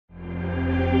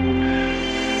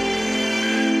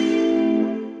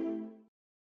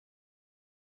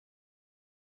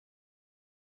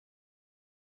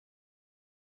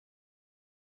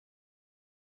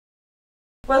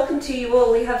welcome to you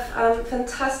all. We have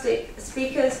fantastic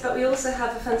speakers, but we also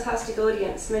have a fantastic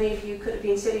audience. Many of you could have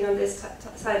been sitting on this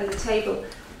side of the table,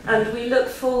 and we look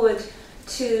forward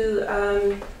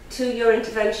to your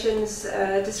interventions,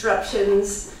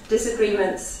 disruptions,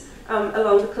 disagreements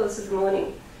along the course of the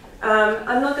morning.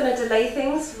 I'm not going to delay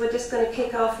things. We're just going to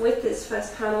kick off with this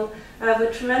first panel.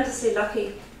 We're tremendously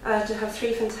lucky to have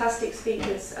three fantastic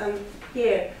speakers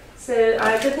here. So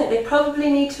I don't think they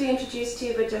probably need to be introduced to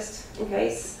you, but just in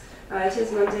case, it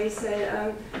is Monday.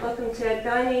 So welcome to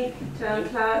Guiney, to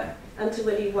Clarke, and to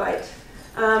Willie White.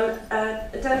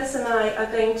 Dennis and I are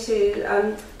going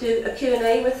to do a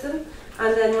Q&A with them,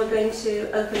 and then we're going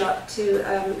to open up to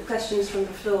questions from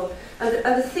the floor.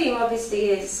 And the theme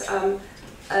obviously is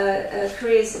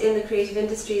careers in the creative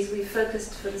industries. We've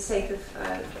focused, for the sake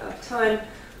of time,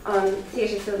 on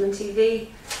theatre, film and TV,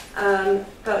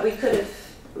 but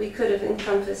we could have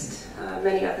encompassed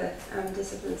many other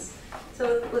disciplines.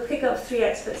 So we'll kick off three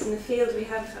experts in the field. We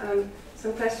have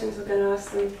some questions we're going to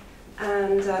ask them,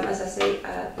 and as I say,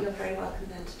 you're very welcome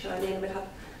then to join in.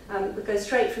 We'll go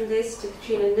straight from this to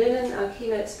Katrina Noonan, our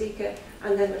keynote speaker,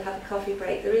 and then we'll have a coffee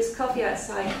break. There is coffee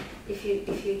outside. If you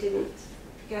didn't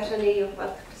get any, you're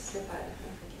welcome to slip out.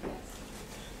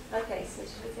 Yes. Okay, so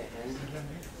should we get going?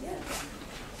 Yeah.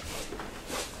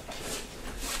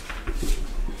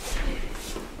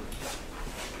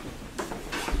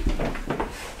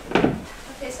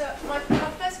 Okay, so my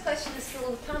first question is for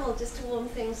all the panel, just to warm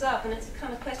things up, and it's a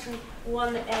kind of question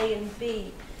 1A and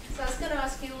B. So I was going to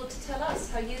ask you all to tell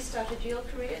us how you started your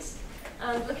careers,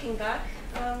 and looking back,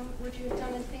 would you have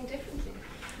done anything differently?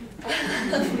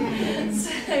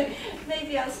 So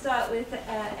maybe I'll start with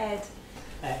Ed.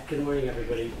 Good morning,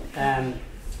 everybody.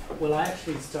 Well, I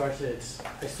sort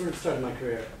of started my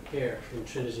career here in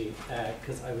Trinity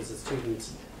because I was a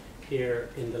student here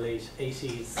in the late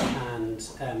 80s,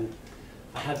 and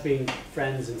I had been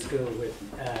friends in school with,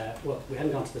 well, we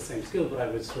hadn't gone to the same school, but I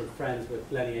was sort of friends with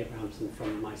Lenny Abrahamson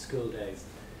from my school days.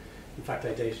 In fact,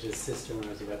 I dated his sister when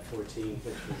I was about 14,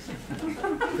 which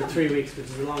was for 3 weeks, which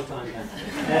is a long time then.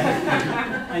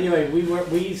 Anyway,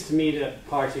 we used to meet at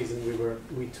parties, and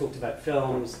we talked about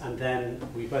films, and then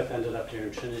we both ended up here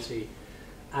in Trinity.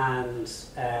 And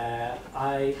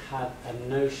I had a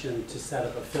notion to set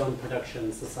up a film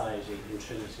production society in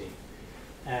Trinity.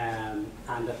 And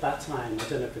at that time, I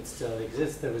don't know if it still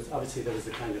exists, there was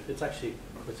a kind of, it's actually,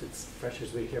 of course it's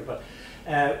Freshers Week here, but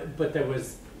there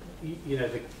was, you know,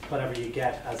 whatever you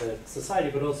get as a society,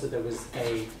 but also there was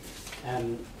a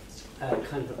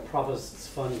kind of a Provost's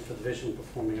Fund for the Visual and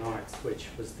Performing Arts, which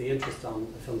was the interest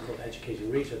on a film called Educating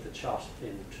Rita that shot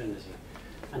in Trinity.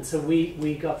 And so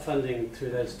we got funding through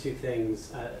those two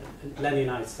things. Lenny and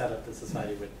I set up the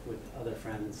society with other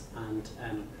friends, and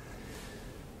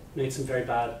made some very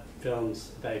bad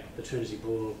films about the Trinity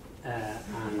Bull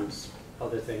and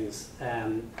other things.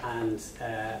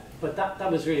 But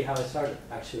that was really how I started,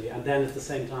 actually. And then at the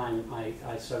same time,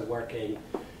 I started working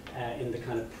in the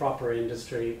kind of proper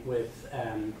industry with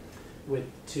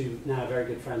two now very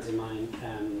good friends of mine,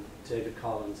 David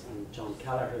Collins and John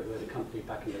Callagher, who had a company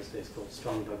back in those days called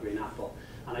Strongbow Green Apple.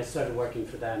 And I started working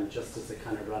for them just as a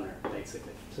kind of runner,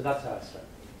 basically. So that's how I started.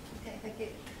 Okay, thank you.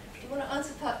 Do you want to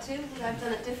answer part two? Would I have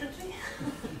done it differently?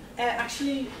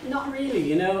 Actually, not really.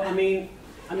 You know, I mean,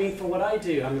 for what I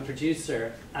do, I'm a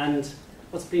producer, and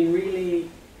what's been really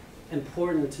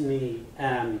important to me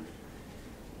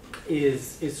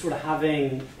is sort of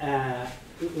having,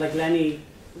 like Lenny,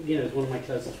 you know, is one of my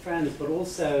closest friends, but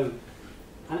also,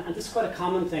 and this is quite a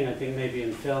common thing, I think, maybe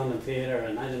in film and theatre,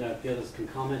 and I don't know if the others can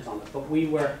comment on it, but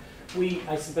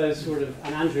I suppose, sort of,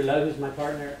 and Andrew Lowe, who's my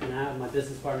partner now, my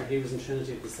business partner, he was in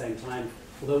Trinity at the same time.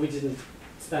 Although we didn't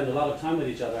spend a lot of time with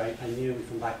each other, I knew him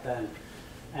from back then.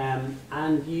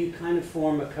 And you kind of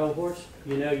form a cohort,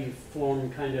 you know, you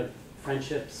form kind of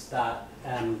friendships that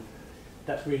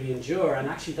really endure, and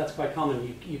actually that's quite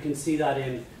common. You can see that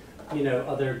in, you know,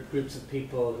 other groups of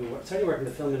people who certainly work in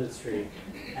the film industry.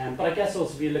 But I guess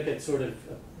also if you look at sort of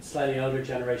a slightly older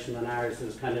generation than ours,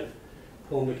 there's kind of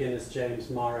Paul McGuinness, James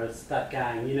Morris, that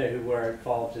gang, you know, who were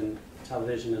involved in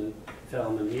television and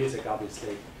film and music,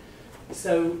 obviously.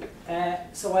 So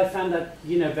I found that,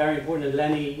 you know, very important. And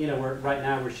Lenny, you know, right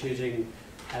now we're shooting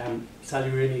Sally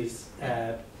Rooney's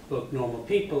book Normal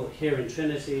People here in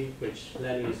Trinity, which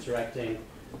Lenny is directing,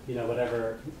 you know,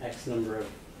 whatever X number of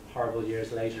horrible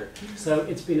years later. So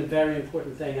it's been a very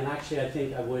important thing, and actually I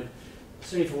think I would,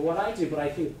 certainly for what I do, but I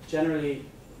think generally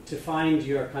to find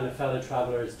your kind of fellow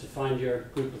travelers, to find your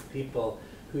group of people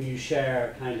who you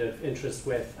share kind of interest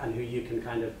with, and who you can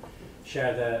kind of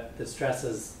share the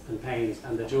stresses and pains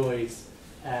and the joys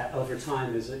over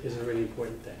time is a really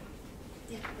important thing.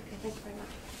 Yeah, okay, thank you very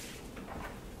much.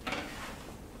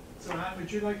 So Anne,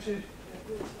 would you like to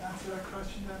answer that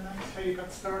question then next, how you got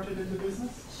started in the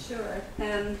business? Sure.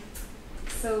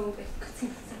 So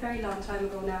it's a very long time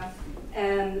ago now.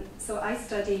 So I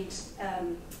studied,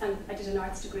 and I did an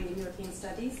arts degree in European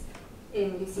Studies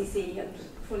in UCC, and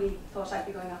fully thought I'd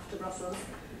be going off to Brussels,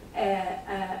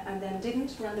 and then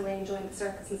didn't, ran away and joined the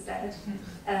circus instead.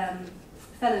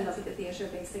 Fell in love with the theatre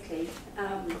basically.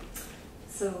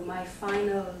 So my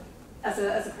final, as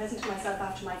a present to myself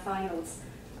after my finals,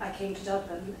 I came to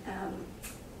Dublin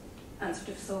and sort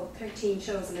of saw 13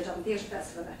 shows in the Dublin Theatre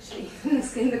Festival actually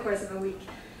in the course of a week,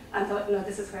 and thought, no,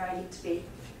 this is where I need to be.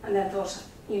 And then thought,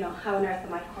 you know, how on earth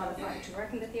am I qualified to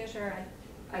work in the theatre?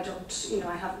 I don't, you know,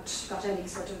 I haven't got any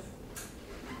sort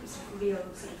of real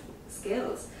sort of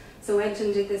skills. So I went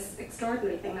and did this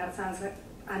extraordinary thing. Now it sounds like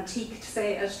antique to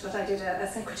say it, but I did a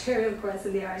secretarial course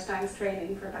in the Irish Times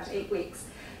training for about 8 weeks.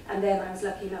 And then I was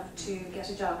lucky enough to get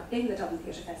a job in the Dublin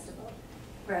Theatre Festival,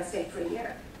 where I stayed for a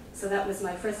year. So that was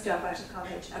my first job out of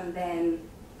college, and then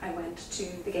I went to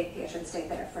the Gate Theatre and stayed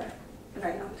there for a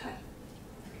very long time.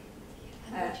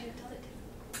 And would you have done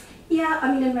it? Yeah,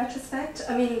 I mean, in retrospect,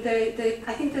 I mean,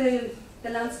 I think the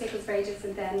landscape was very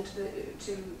different then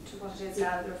to what it is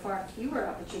now. There were far fewer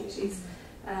opportunities.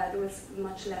 There was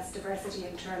much less diversity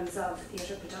in terms of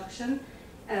theatre production.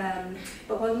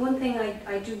 But one thing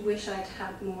I do wish I'd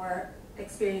had more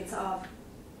experience of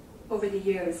over the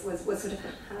years was sort of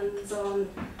hands-on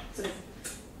sort of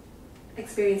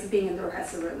experience of being in the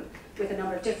rehearsal room with a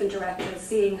number of different directors,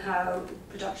 seeing how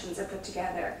productions are put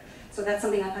together. So that's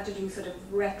something I've had to do sort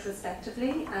of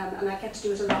retrospectively, and I get to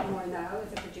do it a lot more now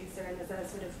as a producer and as a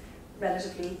sort of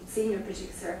relatively senior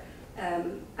producer.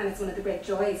 And it's one of the great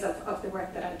joys of the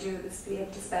work that I do, is to be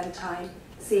able to spend time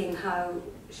seeing how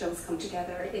shows come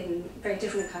together in very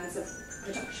different kinds of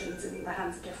productions in the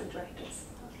hands of different directors.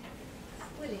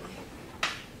 Willie.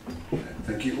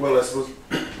 Thank you. Well, I suppose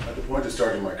at the point of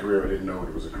starting my career, I didn't know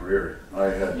it was a career. I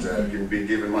had been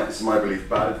given, to my belief,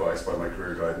 bad advice by my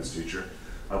career guidance teacher.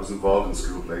 I was involved in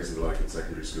school plays, if you like, in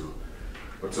secondary school.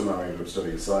 But somehow I ended up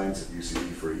studying science at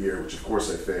UCD for a year, which of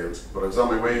course I failed. But I was on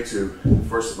my way to the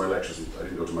first of my lectures, and I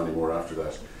didn't go to many more after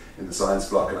that, in the science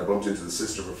block, and I bumped into the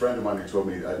sister of a friend of mine who told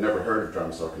me, I'd never heard of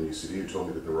drama stock in UCD, who told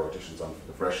me that there were auditions on for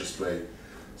the freshest play.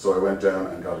 So I went down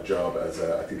and got a job as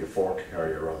I think a fork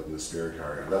carrier rather than a spear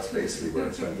carrier. And that's basically where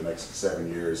I spent the next 7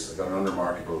 years. I got an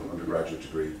unremarkable undergraduate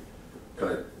degree,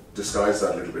 kind of disguised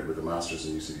that a little bit with a master's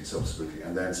in UCD subsequently,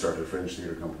 and then started a fringe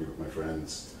theatre company with my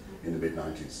friends in the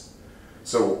mid-90s.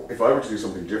 So if I were to do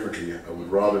something differently, I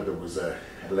would rather there was a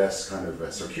less kind of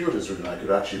a circuitous route, and I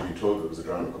could actually be told that there was a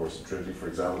drama course in Trinity, for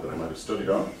example, that I might have studied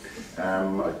on.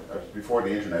 Before the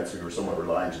internet, we were somewhat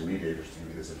reliant on mediators to give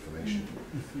me this information.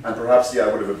 And perhaps, yeah,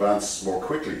 I would have advanced more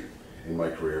quickly in my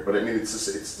career. But I mean, it's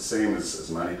the same as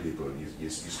many people. You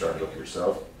start it up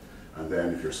yourself, and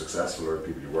then if you're successful or the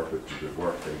people you work with do good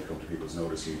work, then you come to people's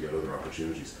notice and you get other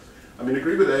opportunities. I mean, I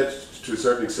agree with Ed to a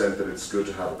certain extent that it's good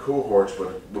to have a cohort,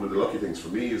 but one of the lucky things for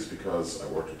me is because I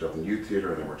worked with Dublin Youth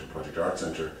Theatre and I worked at Project Art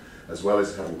Centre, as well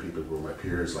as having people who are my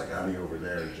peers like Annie over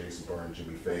there and Jason Byrne,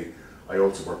 Jimmy Fay. I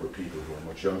also work with people who are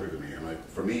much younger than me, and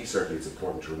for me, certainly it's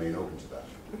important to remain open to that.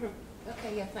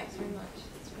 Okay, yeah, thanks very much.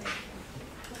 That's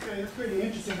great. Okay, that's really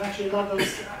interesting. Actually, a lot of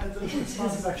those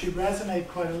responses actually resonate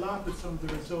quite a lot with some of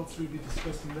the results we'll be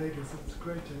discussing later, so it's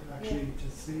great to actually to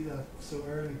see that so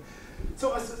early.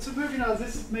 So moving on,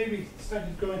 this is maybe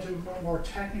starting to go into a more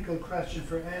technical question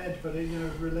for Ed, but it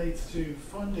relates to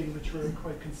funding, which we're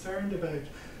quite concerned about.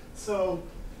 So,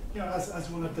 as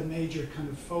one of the major kind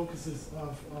of focuses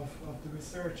of the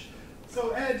research.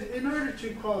 So Ed, in order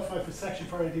to qualify for Section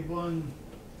 481,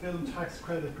 film tax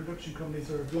credit production companies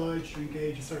are obliged to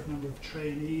engage a certain number of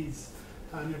trainees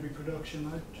in every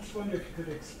production. I just wonder if you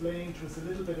could explain to us a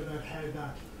little bit about how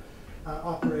that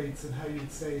operates and how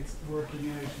you'd say it's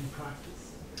working out in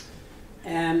practice.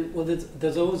 Well,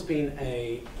 there's always been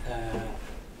a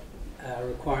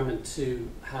requirement to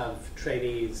have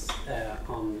trainees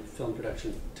on film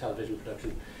production, television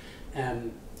production.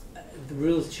 The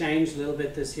rules changed a little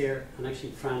bit this year, and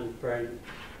actually Fran Byrne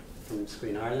from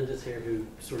Screen Ireland is here, who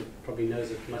sort of probably knows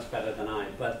it much better than I.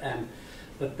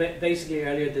 But basically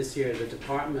earlier this year, the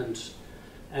department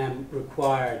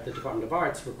required, the Department of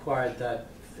Arts required that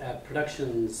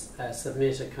productions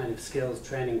submit a kind of skills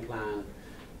training plan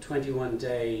 21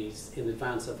 days in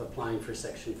advance of applying for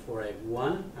Section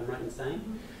 481, I'm right in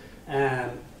saying,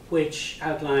 which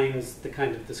outlines the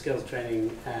kind of the skills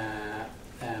training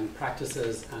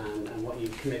practices and what you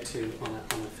commit to on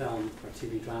a film or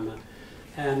TV drama.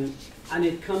 And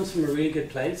it comes from a really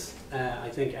good place. I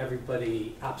think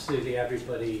everybody, absolutely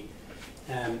everybody,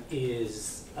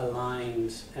 is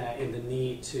aligned in the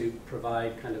need to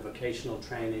provide kind of vocational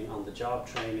training, on-the-job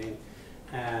training.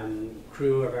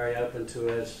 Crew are very open to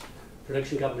it.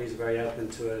 Production companies are very open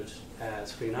to it.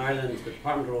 Screen Ireland, the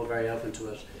department are all very open to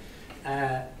it.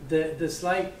 The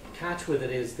slight catch with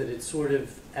it is that it sort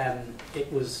of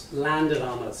it was landed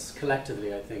on us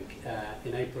collectively, I think,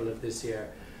 in April of this year,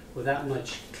 without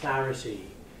much clarity,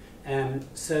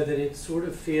 so that it sort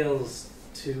of feels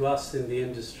to us in the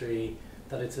industry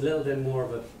that it's a little bit more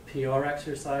of a PR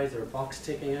exercise or a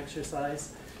box-ticking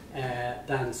exercise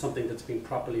than something that's been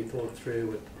properly thought through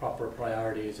with proper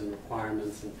priorities and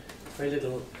requirements, and very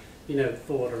little,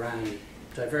 thought around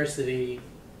diversity,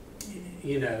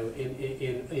 in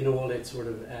all its sort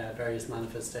of various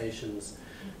manifestations.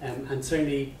 And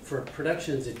certainly for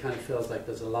productions, it kind of feels like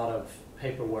there's a lot of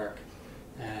paperwork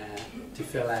to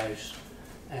fill out,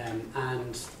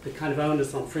 and the kind of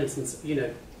onus on, for instance,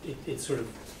 it's sort of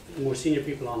more senior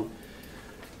people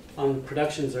on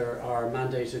productions are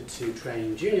mandated to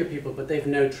train junior people, but they've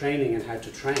no training in how to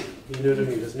train. You know what I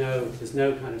mean? There's no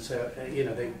kind of, so they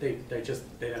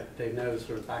have no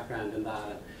sort of background in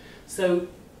that. So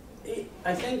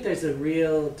I think there's a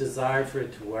real desire for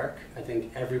it to work. I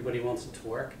think everybody wants it to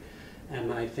work,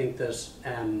 and I think that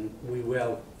we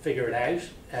will figure it out.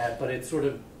 But it's sort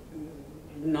of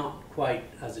not quite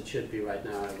as it should be right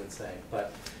now, I would say.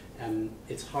 But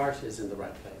its heart is in the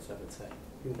right place, I would say.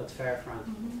 I think that's fair,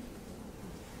 Fran.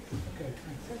 Okay,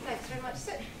 So thanks very much.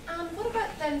 So, what about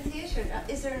then theatre?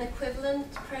 Is there an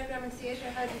equivalent program in theatre?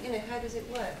 How does it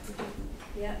work?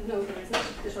 Yeah, no, there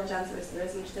isn't. The short answer is there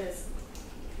isn't.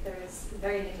 There is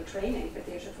very little training for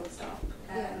theatre, full stop,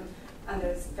 and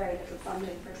there's very little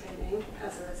funding for training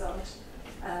as a result.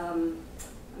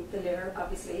 The LIR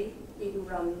obviously even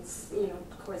runs,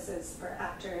 courses for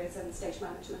actors and stage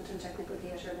management and technical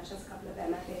theatre, and it has a couple of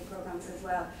MFA programs as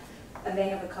well. And they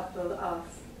have a couple of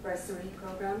bursary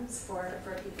programs for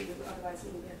people who otherwise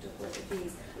wouldn't be able to afford the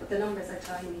fees, but the numbers are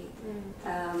tiny.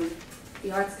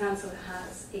 The Arts Council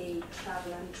has a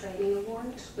travel and training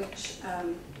award, which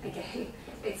again,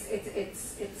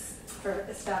 it's for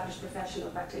established professional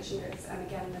practitioners, and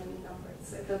again the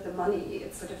numbers, the money,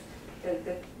 it's sort of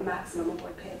the maximum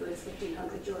award payable is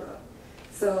 €1,500.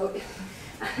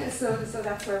 So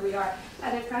that's where we are.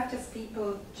 And in practice,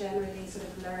 people generally sort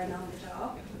of learn on the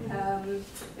job.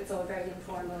 It's all very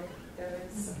informal. There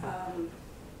is,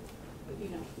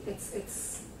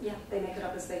 they make it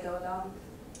up as they go along.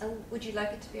 And would you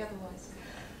like it to be otherwise?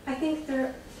 I think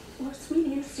what's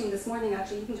really interesting this morning,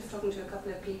 actually, even just talking to a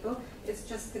couple of people, is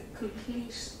just the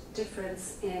complete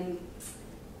difference in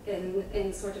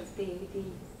sort of the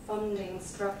funding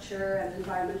structure and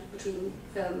environment between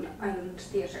film and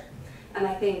theatre. And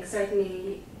I think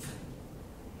certainly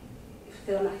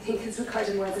film, I think, is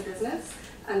regarded more as a business,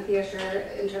 and theatre,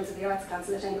 in terms of the Arts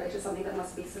Council at any rate, is something that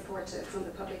must be supported from the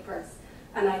public purse.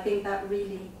 And I think that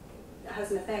really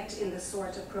has an effect in the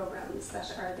sort of programmes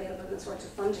that are available and the sort of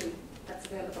funding that's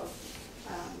available.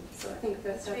 So I think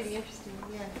that's really interesting.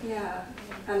 Yeah,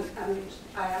 and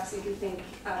I absolutely think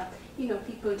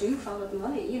people do follow the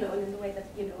money, and in the way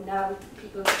that now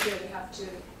people really have to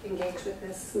engage with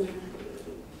this new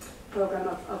program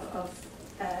of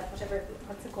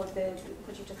what's it called,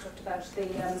 what you just talked about,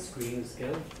 the Screen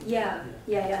skill. Yeah,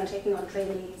 and taking on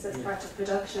trainees as part of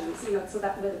productions, so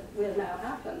that will now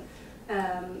happen.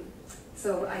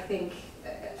 So I think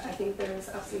there is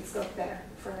absolute scope there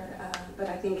for, but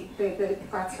I think the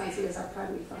Arts Council is our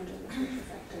primary funder in the theatre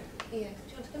sector. Yeah, do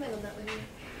you want to come in on that, Willie?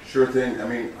 Sure thing. I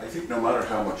mean, I think no matter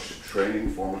how much training,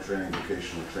 formal training,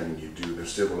 vocational training you do, there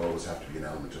still will always have to be an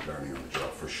element of learning on the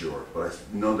job, for sure. But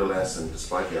nonetheless, and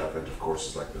despite the advent of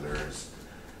courses like the LIRs,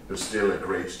 there's still a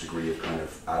great degree of kind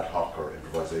of ad hoc or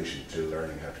improvisation to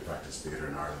learning how to practice theatre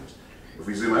in Ireland. If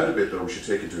we zoom out a bit, though, we should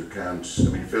take into account,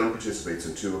 film participates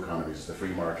in two economies, the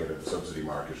free market and the subsidy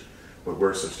market, but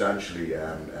we're substantially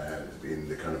in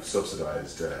the kind of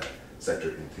subsidised sector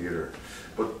in theatre.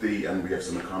 And we have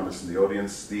some economists in the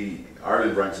audience,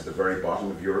 Ireland ranks at the very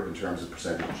bottom of Europe in terms of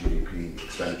percentage of GDP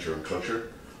expenditure on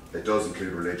culture. It does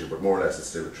include religion, but more or less it's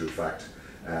still a true fact.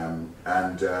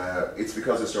 It's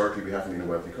because historically we haven't been a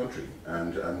wealthy country,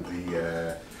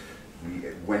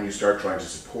 when you start trying to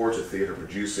support a theatre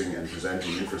producing and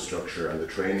presenting infrastructure and the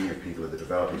training of people and the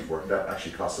development work, that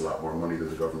actually costs a lot more money than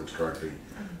the government currently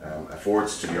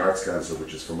affords to the Arts Council,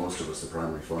 which is for most of us the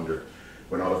primary funder.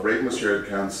 When Olive Brayton was chair of the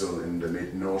council in the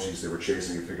mid-noughties, they were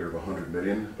chasing a figure of 100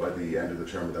 million by the end of the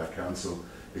term of that council.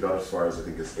 They got as far as I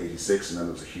think as 86, and then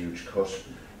there was a huge cut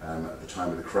at the time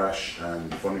of the crash,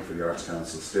 and funding for the Arts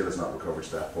Council still has not recovered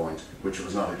to that point, which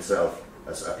was not itself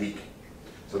as a peak.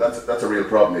 So that's a real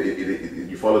problem.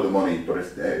 You follow the money, but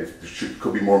if there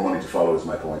could be more money to follow, is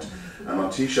my point. And on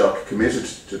Taoiseach committed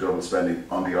to double spending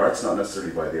on the arts, not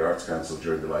necessarily by the Arts Council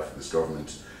during the life of this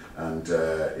government, and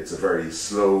it's a very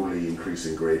slowly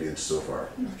increasing gradient so far.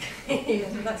 Yeah,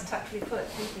 that's tactfully put,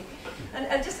 thank you.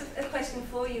 And just a question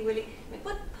for you, Willie. I mean,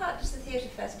 what part does the Theatre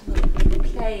Festival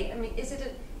play? I mean, is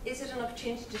it an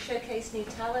opportunity to showcase new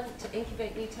talent, to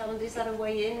incubate new talent? Is that a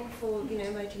way in for, you know,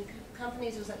 emerging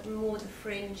companies, or is that more the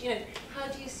fringe? You know, how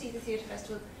do you see the Theatre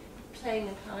Festival playing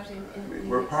a part in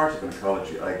We're part of an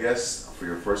ecology. I guess for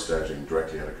your first outing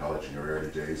directly at a college in your early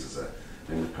days as an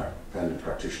independent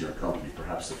practitioner company,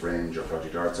 perhaps the Fringe or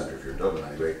Project Art Centre, if you're in Dublin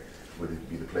anyway, would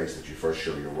be the place that you first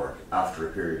show your work. After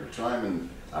a period of time and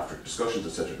after discussions,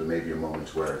 etc., there may be a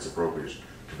moment where it's appropriate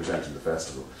to present in the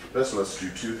festival. The festival has to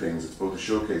do two things. It's both a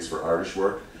showcase for Irish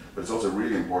work, but it's also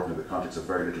really important in the context of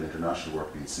very little international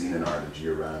work being seen in Ireland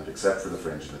year-round, except for the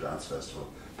Fringe and the Dance Festival,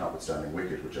 notwithstanding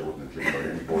Wicked, which I wouldn't include by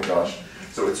any poor gosh.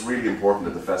 So it's really important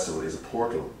that the festival is a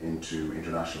portal into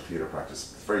international theatre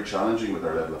practice. It's very challenging with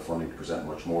our level of funding to present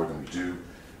much more than we do.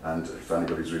 And if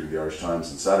anybody's reading the Irish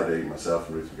Times on Saturday, myself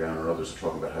and Ruth McGowan and others are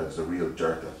talking about how there's a real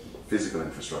dearth of physical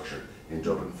infrastructure in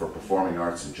Dublin for performing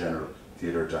arts in general,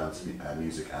 theatre, dance,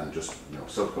 music, and just, you know,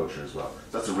 subculture as well.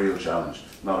 That's a real challenge.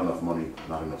 Not enough money,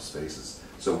 not enough spaces.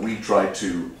 So we try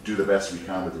to do the best we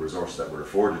can with the resources that we're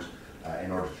afforded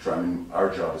in order to try. I mean, our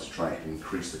job is to try and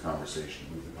increase the conversation,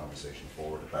 move the conversation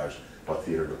forward about what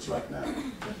theatre looks like now.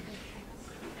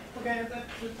 Okay,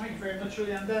 thank you very much,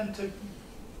 Willie. And then to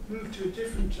move to a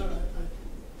different kind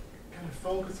of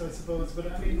focus, I suppose.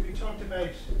 But I mean, we talked about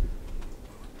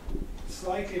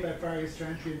slightly about barriers to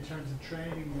entry in terms of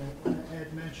training,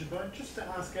 Ed mentioned, but just to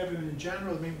ask everyone in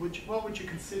general, I mean, what would you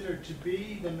consider to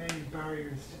be the main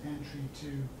barriers to entry to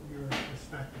your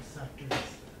respective sectors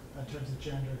in terms of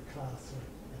gender, class, or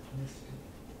ethnicity?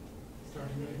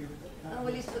 Starting maybe with that.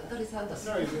 Willie's got his hand up.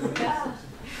 Sorry, Willie.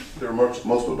 There are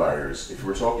multiple barriers. If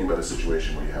we're talking about a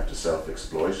situation where you have to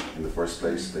self-exploit in the first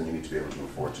place, then you need to be able to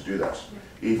afford to do that.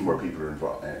 Even where people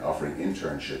are offering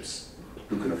internships,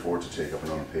 who can afford to take up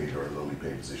an unpaid or a lowly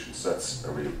paid position? So that's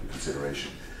a real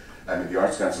consideration. I mean, the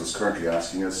Arts Council is currently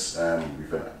asking us,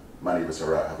 many of us have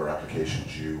our application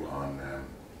due on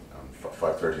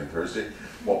 5:30 on Thursday,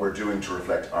 what we're doing to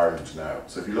reflect Ireland now.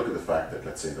 So if you look at the fact that,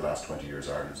 let's say in the last 20 years,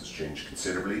 Ireland has changed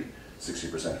considerably,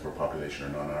 60% of our population are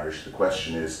non-Irish, the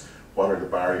question is, what are the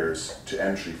barriers to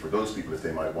entry for those people if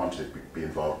they might want to be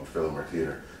involved in film or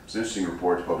theatre? There's an interesting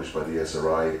report published by the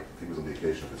SRI, I think it was on the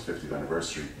occasion of its 50th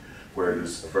anniversary, where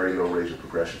there's a very low rate of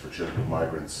progression for children of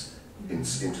migrants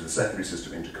into the secondary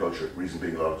system, into culture, reason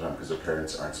being a lot of the time because their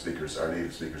parents aren't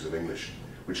native speakers of English,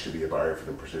 which can be a barrier for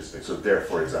them to participate. So there,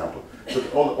 for example, so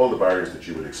all the barriers that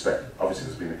you would expect. Obviously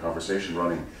there's been a conversation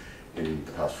running in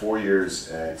the past 4 years,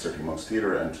 certainly amongst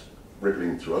theatre and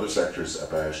rippling through other sectors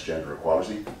about gender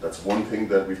equality. That's one thing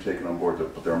that we've taken on board,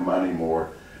 but there are many more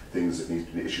things that need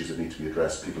to be, issues that need to be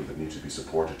addressed, people that need to be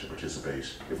supported to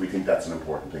participate. If we think that's an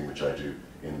important thing, which I do,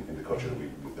 in the culture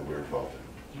that we're involved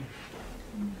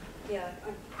in. Yeah,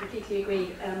 I completely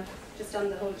agree. Just on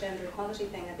the whole gender equality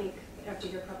thing, I think everybody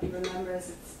here probably remembers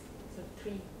it's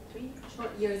three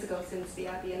short years ago since the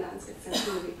Abbey announced its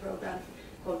centenary programme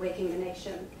called Waking the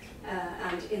Nation.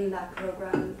 And in that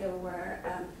programme there were,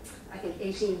 I think,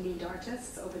 18 lead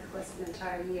artists over the course of an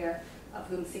entire year, of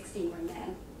whom 16 were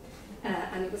men.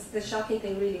 And it was, the shocking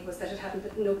thing really was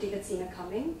that nobody had seen it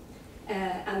coming.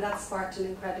 And that sparked an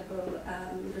incredible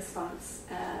response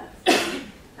from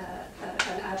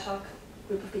an ad hoc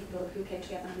group of people who came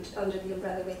together under the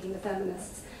umbrella Waking the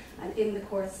Feminists, and in the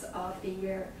course of the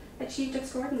year achieved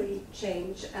extraordinary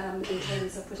change in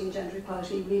terms of putting gender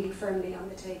equality really firmly on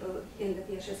the table in the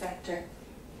theatre sector.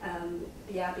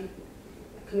 The Abbey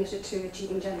committed to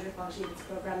achieving gender equality in its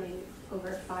programming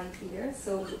over 5 years,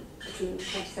 so between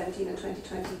 2017 and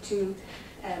 2022.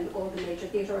 All the major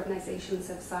theatre organisations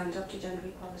have signed up to gender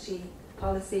equality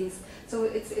policies. So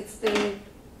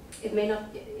it may not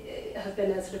have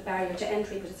been a sort of barrier to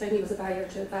entry, but it certainly was a barrier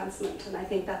to advancement, and I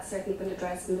think that's certainly been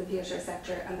addressed in the theatre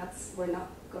sector, and we're not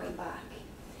going back.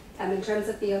 In terms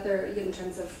of the other, in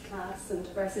terms of class and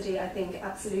diversity, I think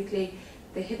absolutely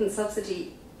the hidden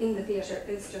subsidy in the theatre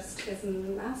is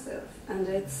massive, and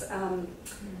it's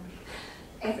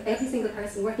every single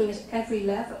person working at every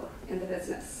level in the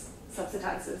business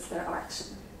subsidises their art,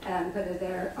 whether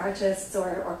they're artists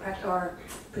or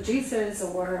producers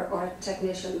or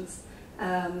technicians,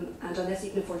 and unless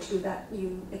you can afford to do that,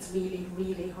 it's really,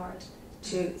 really hard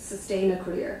to sustain a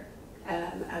career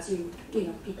as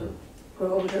people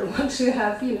grow older, want to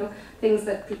have things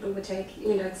that people would take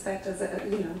expect as to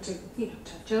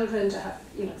have children, to have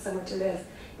somewhere to live.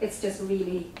 it's just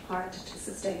really hard to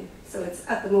sustain. So it's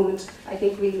at the moment, I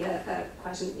think, really a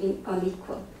quite an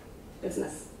unequal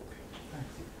business.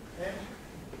 Thanks.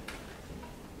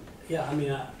 Yeah, I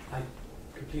mean, I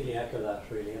completely echo that.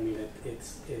 Really, I mean,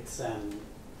 it's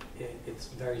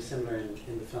very similar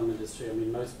in the film industry. I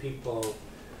mean, most people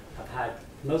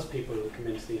who come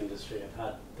into the industry have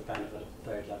had the benefit of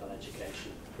third level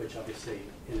education, which obviously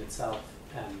in itself,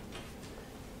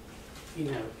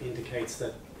 indicates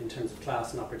that in terms of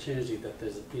class and opportunity that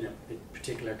there's a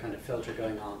particular kind of filter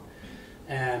going on.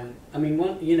 I mean,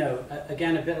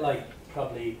 again, a bit like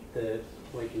probably the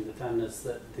Waking the Feminists,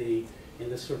 that in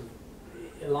this sort of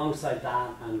alongside that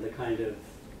and the kind of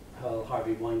whole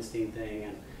Harvey Weinstein thing,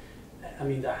 and I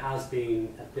mean, there has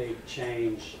been a big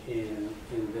change in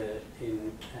the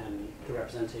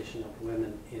representation of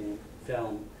women in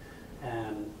film,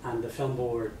 and the Film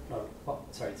Board,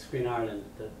 Screen Ireland,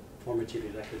 the former Chief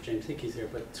Executive James Hickey's here,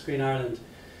 but Screen Ireland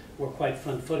were quite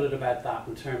front-footed about that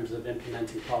in terms of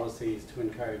implementing policies to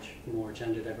encourage more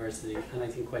gender diversity, and I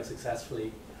think quite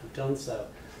successfully have done so.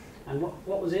 And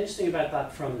what was interesting about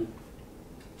that from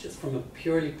a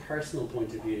purely personal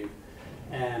point of view,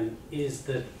 is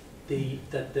that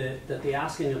the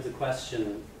asking of the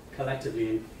question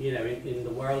collectively, in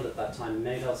the world at that time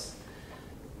made us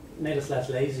less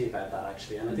lazy about that,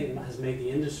 actually, and I think it has made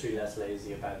the industry less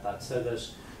lazy about that. So that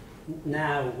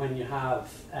now, when you have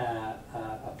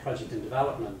a project in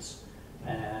development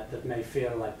that may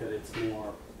feel like that it's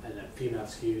more, I don't know, female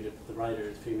skewed, if the writer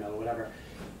is female or whatever,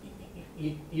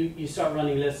 you start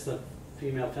running lists of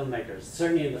female filmmakers.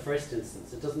 Certainly in the first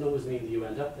instance, it doesn't always mean that you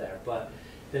end up there, but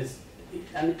there's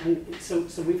so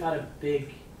we've had a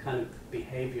big kind of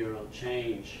behavioural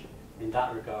change in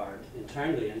that regard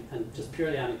internally, and just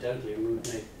purely anecdotally,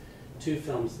 we've made 2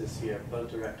 films this year,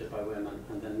 both directed by women,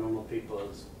 and then Normal People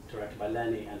is directed by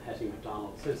Lenny and Hetty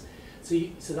MacDonald.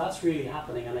 So that's really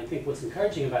happening, and I think what's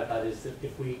encouraging about that is that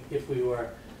if we were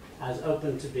as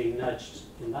open to being nudged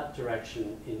in that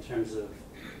direction in terms of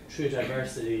true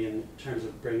diversity, in terms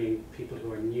of bringing people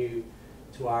who are new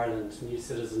to Ireland, new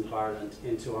citizens of Ireland,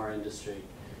 into our industry,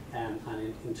 and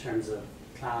in terms of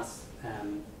class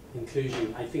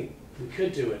inclusion, I think we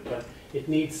could do it, but it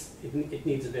needs a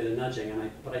bit of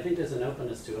nudging, but I think there's an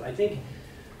openness to it. I think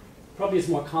probably it's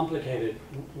more complicated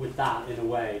with that in a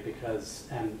way, because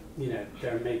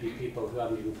there may be people who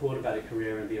haven't even thought about a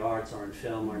career in the arts or in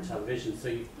film or in television, so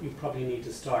you probably need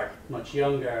to start much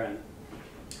younger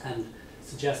and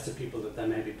suggest to people that there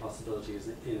may be possibilities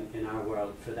in our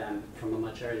world for them from a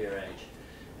much earlier age.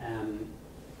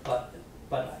 But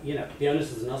the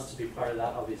onus is on us to be part of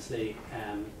that, obviously,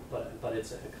 but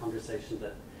it's a conversation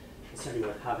that is certainly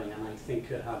worth having, and I think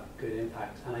could have good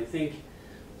impact. And I think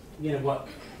what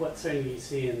certainly you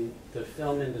see in the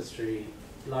film industry,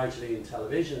 largely in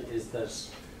television, is that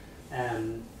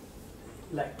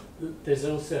there's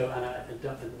also, and I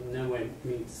don't in no way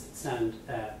mean to sound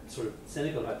sort of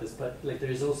cynical about this, but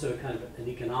there's also a kind of an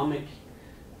economic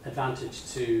advantage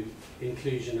to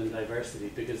inclusion and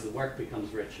diversity, because the work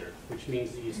becomes richer, which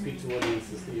means that you speak to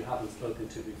audiences that you haven't spoken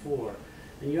to before,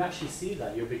 and you actually see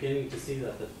that. You're beginning to see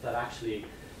that actually,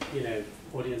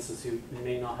 audiences who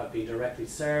may not have been directly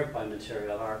served by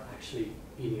material are actually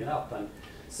eating it up. And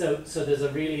so there's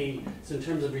so in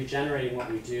terms of regenerating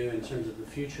what we do, in terms of the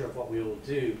future of what we will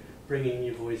do, bringing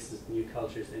new voices, new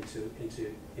cultures into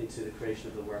the creation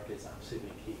of the work is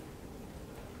absolutely key.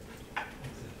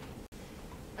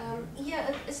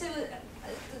 So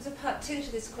there's a part 2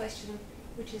 to this question,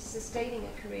 which is sustaining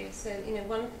a career. So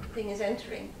one thing is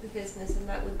entering the business, and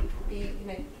that would be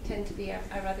tend to be,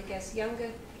 I rather guess, younger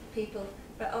people.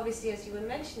 But obviously, as you were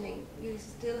mentioning, you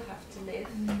still have to live,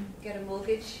 get a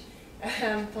mortgage,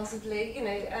 possibly,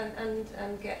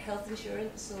 and get health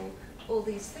insurance or all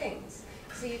these things.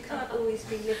 So you can't always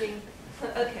be living.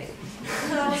 Okay,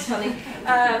 that was funny.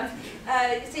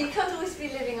 So you can't always be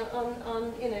living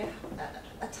on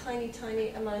a tiny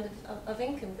amount of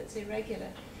income that's irregular.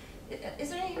 Is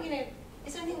there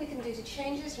anything we can do to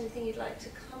change this? Or anything you'd like to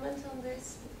comment on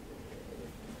this?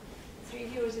 3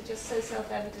 of you, or is it just so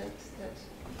self-evident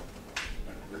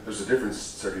that? There's a difference,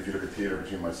 certainly, if you look at theatre,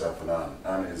 between myself and Anne.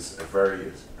 Anne is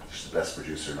she's the best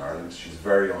producer in Ireland. She's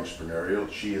very entrepreneurial.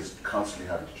 She is constantly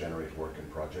having to generate work in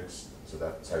projects, so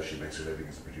that's how she makes her living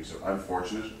as a producer. I'm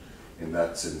fortunate in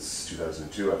that since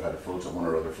 2002 I've had one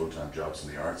or other full-time jobs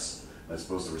in the arts. And I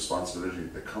suppose the responsibility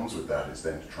that comes with that is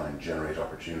then to try and generate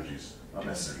opportunities, not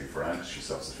necessarily for Anne, because she's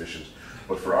self-sufficient,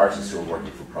 but for artists who are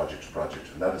working from project to project.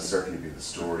 And that has certainly been the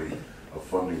story of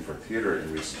funding for theatre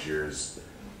in recent years.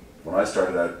 When I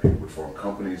started out, people would form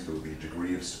companies, there would be a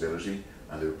degree of stability,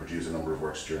 and they would produce a number of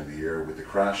works during the year. With the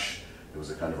crash, It was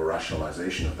a kind of a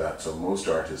rationalisation of that. So most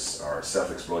artists are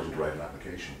self-exploiting to write an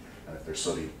application, and if they're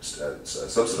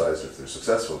subsidised, if they're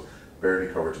successful, barely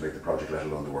covered to make the project, let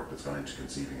alone the work that's gone into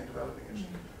conceiving and developing it.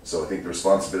 So I think the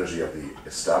responsibility of the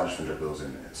establishment of those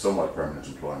in somewhat permanent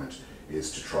employment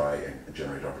is to try and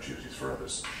generate opportunities for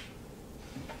others.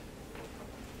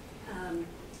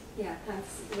 Yeah,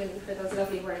 thanks, Willie, for those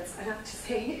lovely words. I have to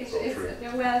say, it is,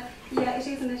 well, yeah, it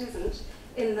is and it isn't,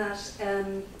 in that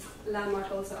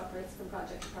Landmark also operates from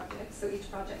project to project, so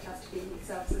each project has to be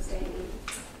self-sustaining.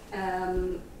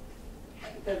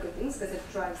 They're good things because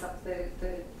it drives up the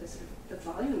sort of the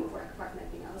volume of work apart from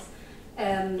anything else.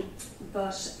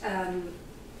 But I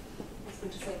was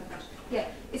going to say about that. Yeah,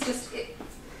 it's just,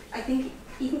 I think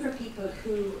even for people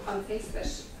who, on the face of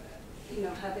it, you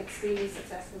know, have extremely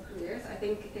successful careers, I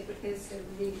think it is still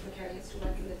really precarious to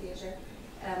work in the theatre.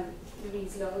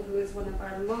 Louise Lowe, who is one of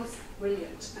our most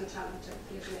brilliant and talented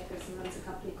theatre makers and runs a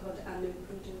company called Anu,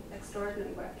 who do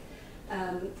extraordinary work,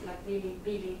 like really,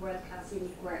 really world-class,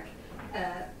 unique work,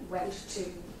 went to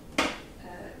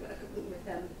with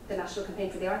the National Campaign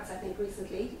for the Arts, I think,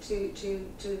 recently to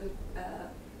the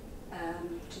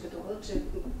Dáil to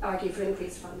argue for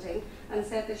increased funding, and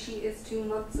said that she is 2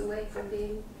 months away from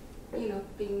being, you know,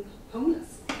 being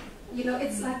homeless. You know,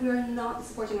 it's like we're not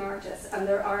supporting artists, and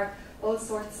there are all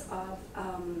sorts of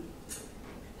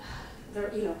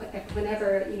there, you know,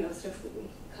 whenever, you know, sort of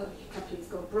companies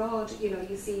go abroad, you know,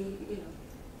 you see, you know,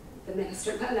 the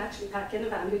minister, and actually Pat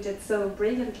Kinnavan, who did so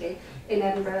brilliantly in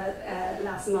Edinburgh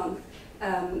last month.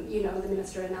 You know, the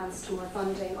minister announced more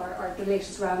funding, or the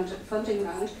latest funding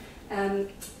round.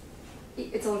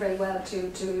 It's all very well to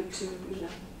you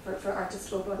know, for artists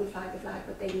to go abroad and fly the flag,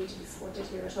 but they need to be supported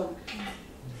here at home.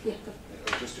 Yeah.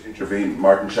 Just to intervene,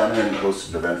 Martin Shanahan hosted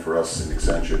an event for us in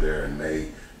Accenture there in May,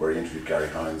 where he interviewed Gary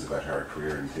Hines about her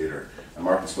career in theatre. And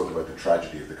Martin spoke about the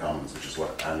tragedy of the commons, which is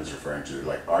what Anne is referring to.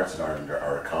 Like, arts in Ireland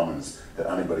are a commons that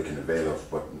anybody can avail of,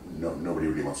 but nobody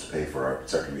really wants to pay for, or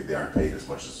certainly they aren't paid as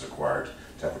much as is required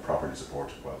to have a properly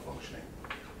supported, well-functioning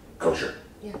culture.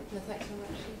 Yeah, no, thanks so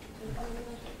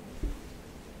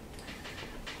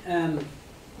much.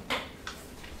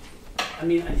 I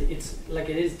mean, it's like,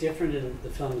 it is different in the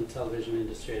film and television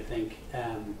industry, I think,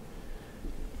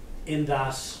 in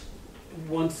that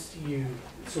once you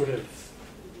sort of,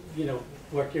 you know,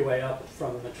 work your way up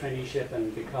from a traineeship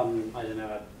and become, I don't know,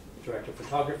 a director of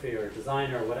photography or a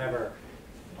designer or whatever,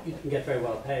 you can get very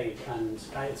well paid, and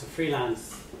it's a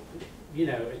freelance, you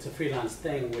know, it's a freelance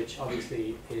thing, which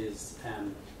obviously is,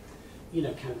 you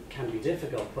know, can be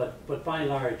difficult, but by and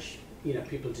large, you know,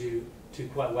 people do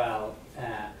quite well.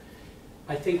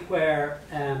 I think where,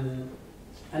 and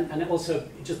also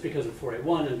just because of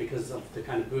 481 and because of the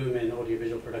kind of boom in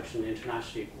audiovisual production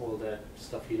internationally, all the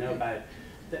stuff you know about,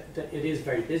 that it is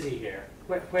very busy here.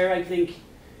 Where I think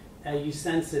you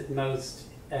sense it most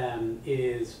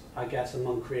is, I guess,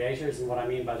 among creators, and what I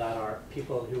mean by that are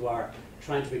people who are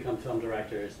trying to become film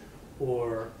directors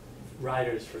or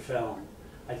writers for film.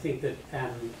 I think that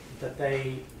that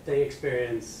they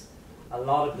experience a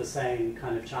lot of the same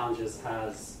kind of challenges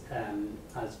as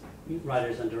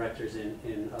writers and directors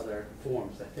in other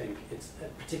forms. I think it's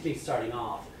particularly starting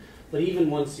off, but even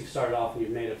once you've started off and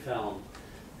you've made a film,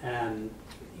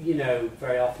 you know,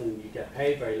 very often you get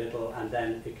paid very little, and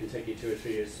then it can take you 2 or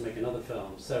 3 years to make another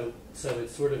film. So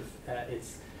it's sort of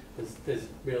there's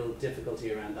real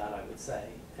difficulty around that, I would say.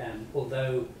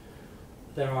 Although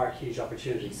there are huge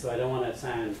opportunities, so I don't want to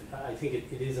sound. I think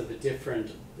it is of a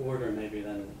different order maybe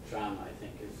than drama. I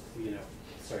think is, you know,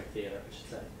 sorry, theatre, I should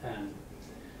say.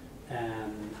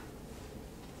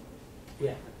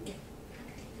 Yeah.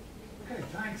 Okay,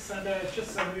 thanks. And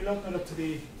just we'll open it up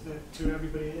to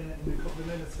everybody in a couple of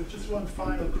minutes. But just one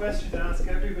final question to ask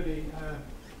everybody: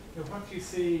 you know, what do you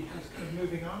see,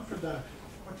 moving on from that?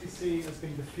 What do you see as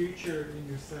being the future in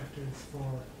your sectors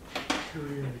for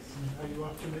careers? And are you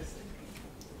optimistic?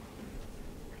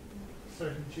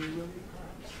 Starting with you, Willie,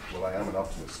 perhaps? Well, I am an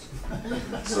optimist,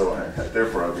 so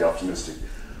therefore I'll be optimistic.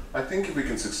 I think if we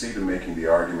can succeed in making the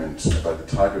argument about the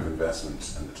type of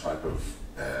investment and the type of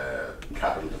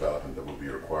capital development that will be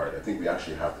required, I think we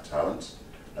actually have the talent,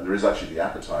 and there is actually the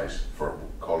appetite for,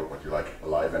 call it what you like, a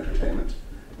live entertainment.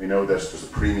 We know that there's a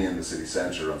premium in the city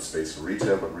centre on space for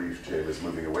retail, but retail is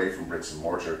moving away from bricks and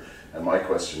mortar. And my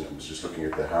question, I was just looking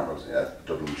at at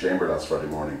Dublin Chamber last Friday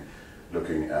morning,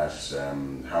 looking at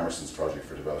Hammerson's project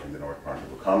for developing the north part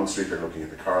of O'Connell Street. They're looking at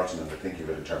the Carlton, and they're thinking of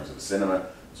it in terms of a cinema.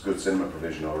 There's good cinema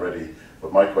provision already.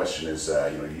 But my question is,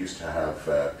 you know, you used to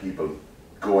have people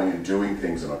going and doing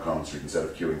things on O'Connell Street instead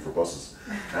of queuing for buses.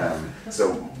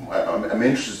 So I'm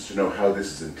interested to know how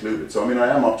this is included. So I mean, I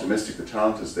am optimistic. The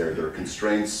talent is there. There are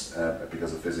constraints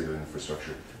because of physical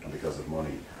infrastructure and because of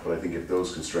money. But I think if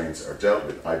those constraints are dealt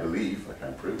with, I believe, I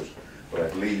can't prove it, but I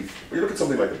believe, when you look at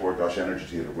something like the Bord Gáis Energy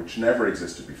Theatre, which never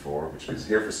existed before, which was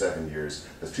here for 7 years,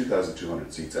 has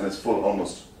 2,200 seats, and it's full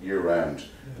almost year-round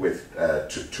with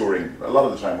touring, a lot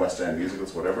of the time West End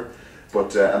musicals, whatever,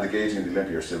 but and the Gaiety and the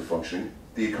Olympia are still functioning.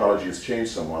 The ecology has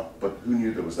changed somewhat, but who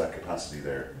knew there was that capacity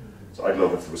there? So I'd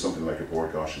love if there was something like a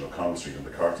Bord Gáis on O'Connell Street on the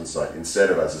Carton site, instead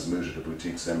of, as is mooted, a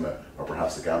boutique cinema, or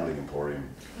perhaps a gambling emporium.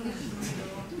 Thank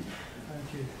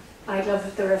you. I'd love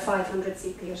if there were a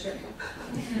 500-seat theatre,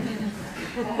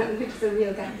 which is a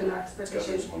real gap in arts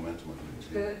provision. There's momentum.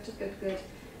 Good.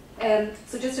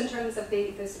 So just in terms of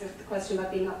the sort of the question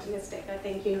about being optimistic, I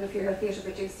think, you know, if you're a theatre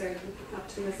producer,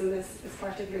 optimism is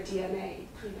part of your DNA.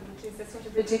 You know, it's a sort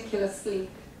of ridiculously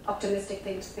optimistic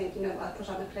thing to think, you know, I'll put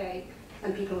on a play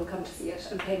and people will come to see it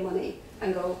and pay money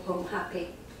and go home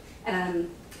happy.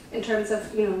 In terms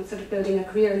of, you know, sort of building a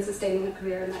career and sustaining a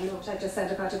career, and I know what I just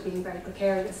said about it being very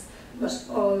precarious, but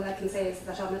all I can say is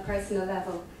that on a personal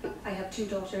level, I have 2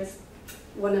 daughters.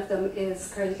 One of them is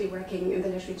currently working in the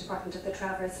literary department at the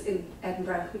Travers in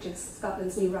Edinburgh, which is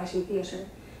Scotland's new writing theatre.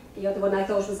 The other one I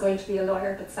thought was going to be a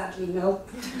lawyer, but sadly no.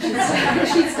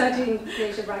 She's studying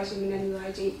creative writing in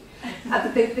NUIG.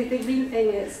 The real thing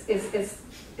is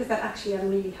that actually I'm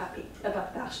really happy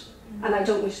about that. And I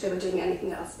don't wish they were doing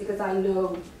anything else, because I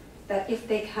know that if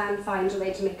they can find a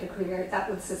way to make a career, that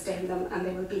will sustain them and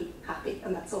they will be happy,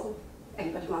 and that's all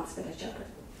anybody wants for their children.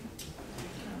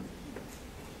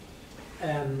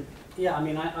 Yeah, I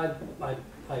mean, I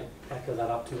echo that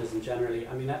optimism generally.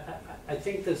 I mean, I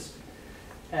think there's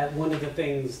one of the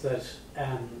things that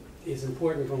is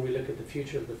important when we look at the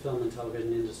future of the film and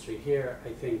television industry here. I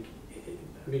think,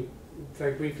 I mean,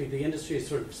 very briefly, the industry is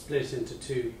sort of split into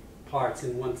 2 parts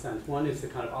in one sense. One is the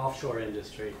kind of offshore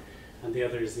industry, and the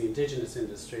other is the indigenous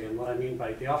industry. And what I mean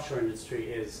by the offshore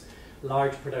industry is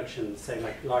large productions, say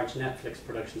like large Netflix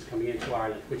productions coming into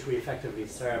Ireland, which we effectively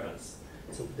service.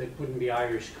 So there wouldn't be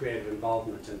Irish creative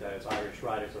involvement in those, Irish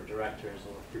writers or directors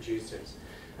or producers.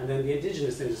 And then the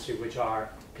indigenous industry, which are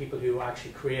people who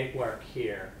actually create work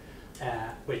here,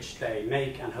 which they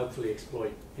make and hopefully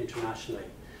exploit internationally.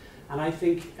 And I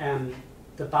think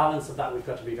the balance of that we've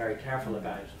got to be very careful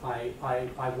about.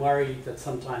 I worry that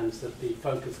sometimes that the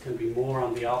focus can be more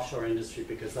on the offshore industry,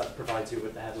 because that provides you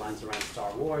with the headlines around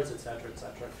Star Wars, etc.,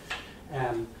 etc.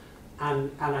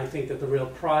 And I think that the real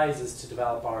prize is to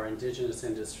develop our indigenous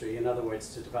industry, in other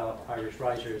words, to develop Irish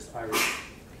writers, Irish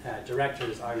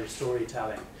directors, Irish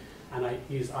storytelling. And I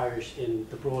use Irish in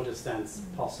the broadest sense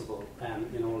possible,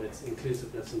 in all its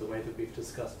inclusiveness in the way that we've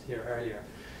discussed here earlier.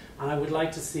 And I would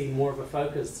like to see more of a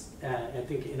focus. I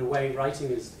think in a way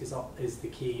writing is the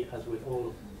key, as with all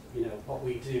of, you know, what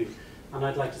we do. And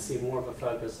I'd like to see more of a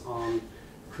focus on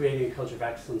creating a culture of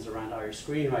excellence around Irish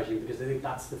screenwriting, because I think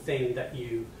that's the thing that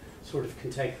you sort of can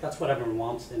take. That's what everyone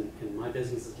wants in my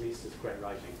business, at least, is great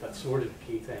writing. That's sort of the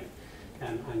key thing.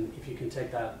 And if you can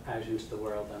take that out into the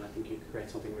world, then I think you can create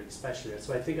something really special here.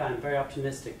 So I think I'm very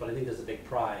optimistic, but I think there's a big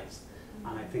prize.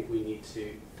 And I think we need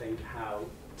to think how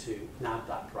to nab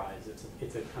that prize.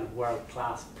 It's a kind of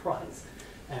world-class prize.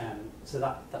 So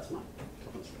that's my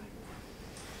comments.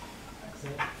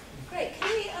 Great. Can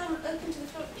we open to the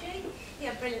floor? Jay?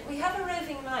 Yeah, brilliant. We have a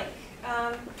roving mic.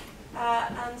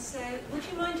 And so would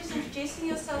you mind just introducing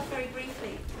yourself very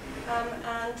briefly?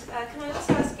 And can I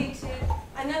also ask you to,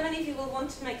 I know many of you will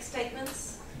want to make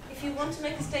statements. If you want to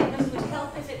make a statement, it would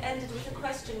help if it ended with a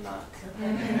question mark.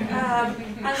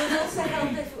 And would also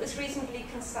help if it was reasonably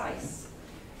concise.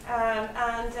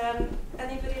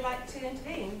 Anybody like to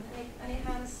intervene? Any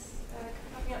hands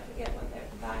coming up? We get one there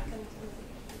at the back.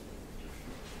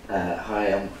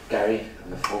 Hi, I'm Gary.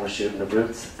 I'm a former student of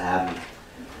Ruth.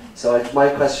 So my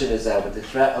question is, with the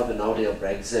threat of a no-deal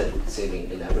Brexit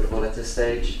seeming inevitable at this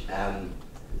stage,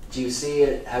 do you see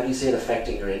it? How do you see it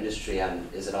affecting your industry? And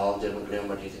is it all doom and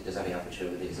gloom, or do you think there's any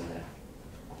opportunities in there?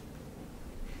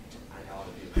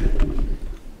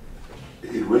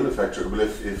 It will affect her. Well,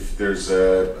 if there's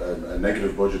a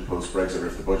negative budget post-Brexit, or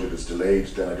if the budget is delayed,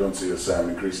 then I don't see us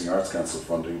increasing Arts Council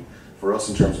funding. For us,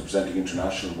 in terms of presenting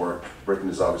international work, Britain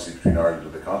is obviously between Ireland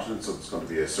and the continent, so there's going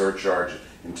to be a surcharge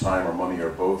in time or money or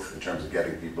both in terms of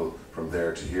getting people from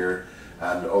there to here.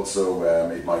 And also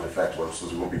it might affect, well, so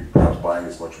we won't be perhaps buying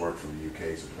as much work from the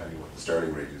UK, so depending on what the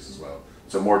sterling rate is as well.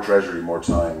 So more treasury, more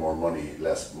time, more money,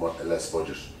 less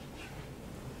budget.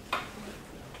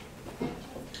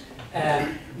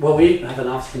 Well, we have an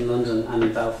office in London and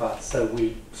in Belfast, so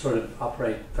we sort of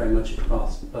operate very much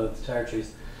across both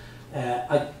territories.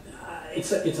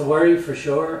 It's a worry for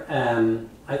sure.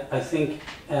 I think,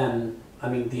 I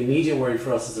mean, the immediate worry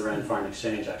for us is around foreign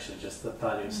exchange, actually, just the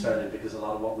value of sterling, because a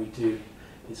lot of what we do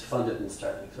is funded in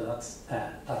sterling, so that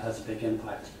has a big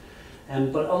impact.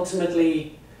 But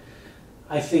ultimately,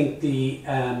 I think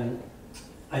that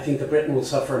Britain will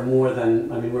suffer more than,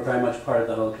 I mean, we're very much part of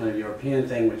the whole kind of European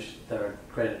thing, which there are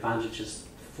great advantages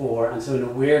for, and so in a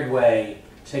weird way,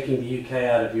 taking the UK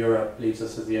out of Europe leaves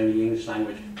us as the only English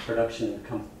language production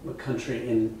country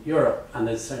in Europe, and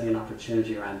there's certainly an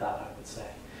opportunity around that, I would say.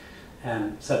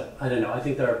 So, I don't know, I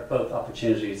think there are both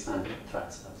opportunities and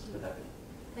threats with everything.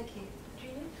 Thank you.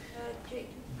 Trina? Jake?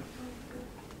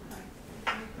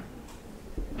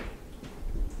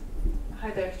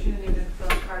 Hi there, Trinity from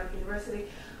Clarke University.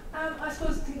 I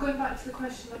suppose going back to the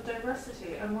question of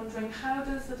diversity, I'm wondering how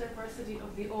does the diversity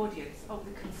of the audience, of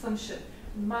the consumption,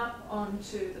 map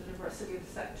onto the diversity of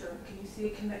the sector? Can you see a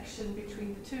connection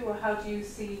between the two, or how do you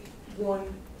see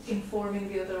one informing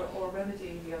the other or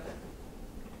remedying the other?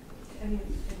 Any of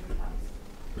your thoughts?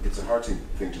 It's a hard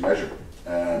thing to measure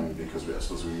because I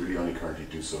suppose we really only currently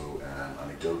do so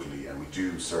anecdotally, and we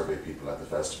do survey people at the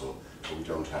festival, but we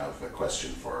don't have a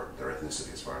question for their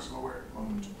ethnicity as far as I'm aware at the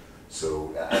moment.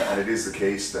 So, and it is the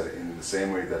case that in the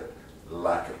same way that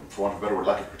lack of, for want of a better word,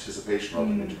 lack of participation rather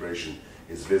than integration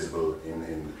is visible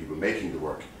in the people making the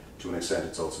work, to an extent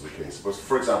it's also the case. But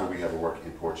for example, we have a work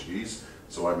in Portuguese,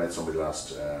 so I met somebody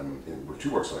with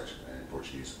two works actually in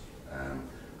Portuguese.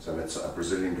 So I met a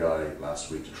Brazilian guy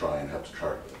last week to try and help to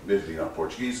target, admittedly not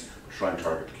Portuguese, but try and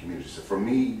target the community. So for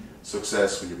me,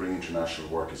 success when you bring international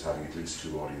work is having at least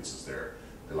two audiences there.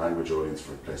 The language audience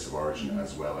for the place of origin,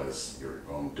 as well as your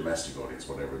own domestic audience,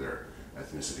 whatever their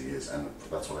ethnicity is. And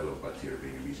that's what I love about theatre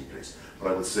being a meeting place.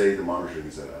 But I would say the monitoring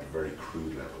is at a very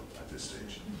crude level at this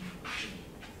stage.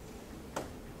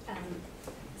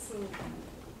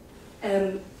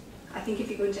 I think if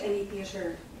you go into any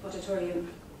theatre auditorium,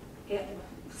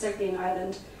 certainly in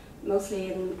Ireland,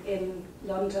 mostly in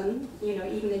London, you know,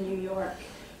 even in New York,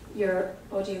 your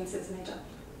audience is made up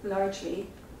largely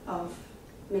of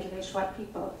middle-aged white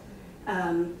people.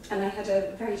 And I had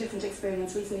a very different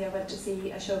experience recently. I went to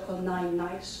see a show called Nine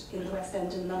Night in the West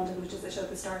End in London, which is a show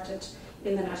that started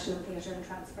in the National Theatre and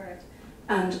transferred.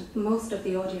 And most of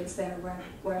the audience there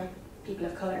were people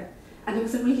of colour. And it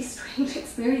was a really strange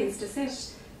experience to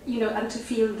sit, you know, and to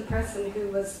feel the person who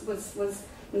was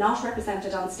not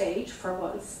represented on stage for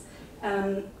once.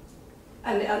 And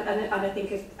I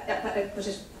think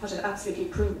what it absolutely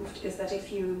proved is that if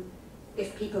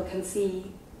people can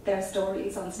see their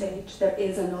stories on stage, there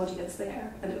is an audience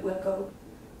there and it will go.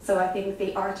 So I think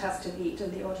the art has to lead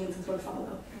and the audiences will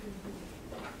follow.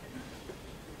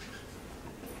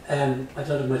 I don't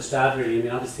have much to add really. I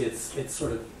mean, obviously it's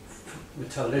sort of, with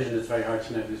television it's very hard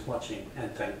to know who's watching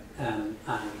anything, and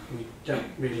we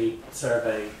don't really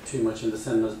survey too much in the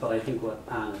cinemas, but I think what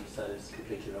Anne said is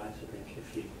completely right. I think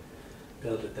if you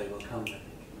build it, they will come, I think.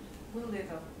 Will they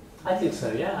though? I think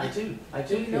so, yeah, I do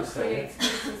think not so. Create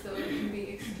spaces that can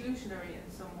be exclusionary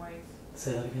in some ways?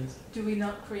 Say that again? Do we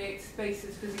not create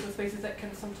spaces, physical spaces that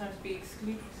can sometimes be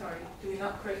do we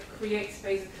not create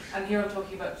spaces, and here I'm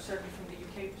talking about certainly from the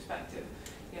UK perspective,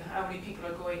 you know, how many people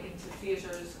are going into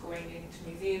theatres, going into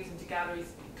museums, into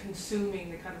galleries,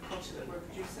 consuming the kind of culture that we're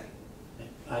producing?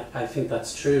 I think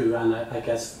that's true, and I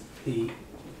guess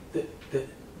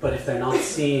but if they're not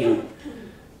seeing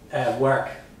work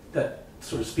that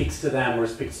sort of speaks to them or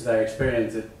speaks to their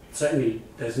experience, certainly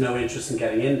there's no interest in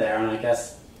getting in there, and I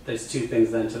guess there's two things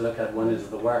then to look at. One is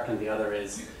the work and the other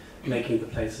is making the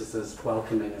places as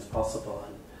welcoming as possible.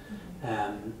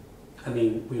 And I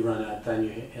mean, we run a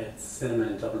venue at cinema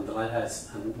in Dublin, the Lighthouse,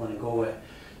 and one in Galway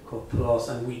called Plus,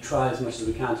 and we try as much as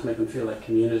we can to make them feel like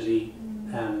community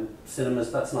cinemas.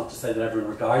 That's not to say that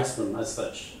everyone regards them as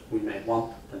such. We may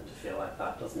want them to feel like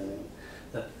that, doesn't mean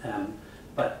that,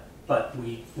 but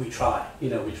we try, you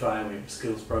know, we try, and we have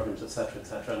schools programs, etc.,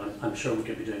 and I'm sure we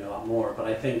could be doing a lot more, but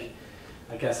I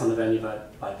guess on a venue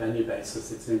by venue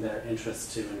basis, it's in their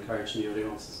interest to encourage new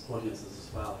audiences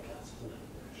as well, I guess, isn't it?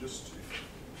 Just,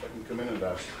 if I can come in on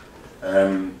that.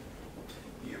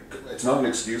 It's not an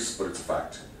excuse, but it's a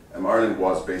fact. Ireland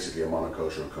was basically a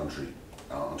monocultural country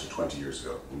until 20 years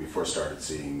ago, when we first started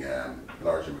seeing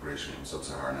large immigration from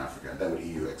sub-Saharan Africa, and then with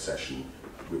EU accession,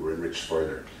 we were enriched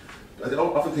further. I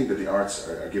often think that the arts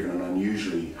are given an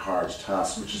unusually hard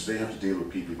task, which is they have to deal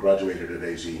with people graduated at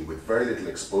 18 with very little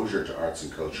exposure to arts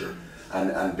and culture,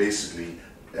 and basically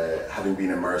having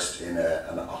been immersed in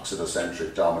an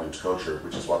Occidentocentric dominant culture,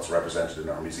 which is what's represented in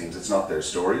our museums. It's not their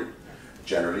story,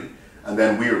 generally. And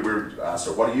then we're asked,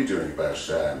 what are you doing about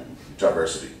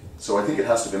diversity? So I think it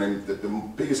has to be, the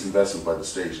biggest investment by the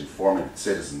state in forming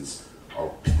citizens,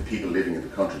 or the people living in the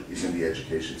country, is in the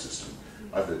education system.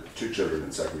 I have 2 children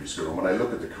in secondary school, and when I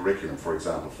look at the curriculum, for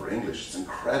example, for English, it's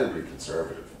incredibly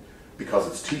conservative because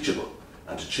it's teachable,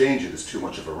 and to change it is too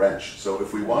much of a wrench. So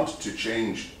if we want to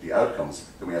change the outcomes,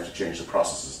 then we have to change the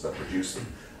processes that produce them.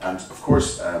 And of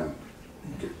course,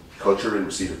 culture in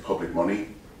receipt of public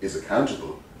money is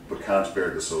accountable, but can't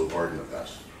bear the sole burden of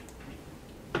that.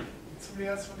 Somebody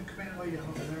else want to come in? Oh, yeah,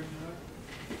 over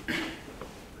there.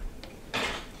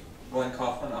 Willie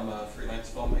Kaufman, I'm a freelance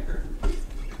filmmaker.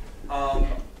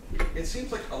 It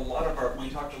seems like a lot of our, we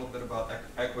talked a little bit about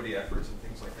equity efforts and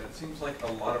things like that. It seems like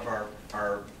a lot of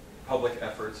our public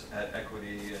efforts at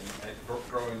equity and at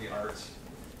growing the arts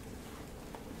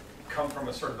come from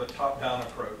a sort of a top-down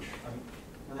approach.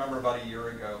 I remember about a year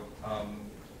ago,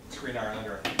 Screen Ireland,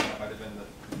 or I think that might have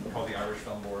been called the Irish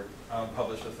Film Board,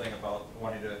 published a thing about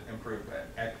wanting to improve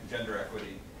gender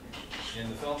equity in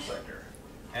the film sector.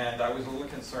 And I was a little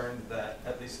concerned that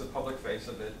at least the public face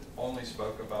of it only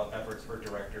spoke about efforts for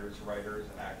directors, writers,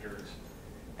 and actors.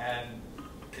 And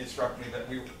it struck me that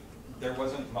there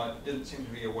wasn't much, didn't seem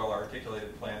to be a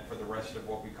well-articulated plan for the rest of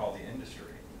what we call the industry.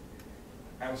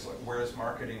 I was like, where's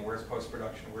marketing, where's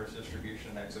post-production, where's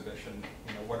distribution and exhibition,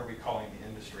 what are we calling the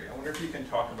industry? I wonder if you can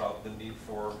talk about the need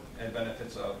for and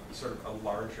benefits of sort of a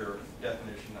larger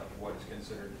definition of what is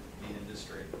considered the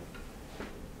industry.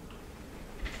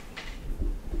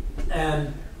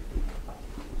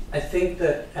 I think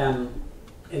that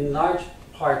in large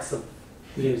parts of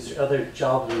the industry, other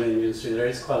jobs within the industry, there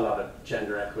is quite a lot of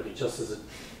gender equity. Just as it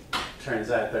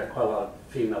turns out, there are quite a lot of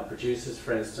female producers,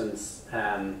 for instance.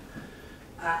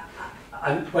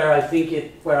 Where I think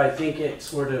it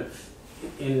sort of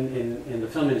in the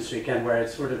film industry again, where it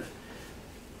sort of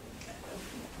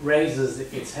raises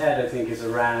its head, I think, is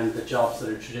around the jobs that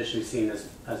are traditionally seen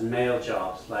as male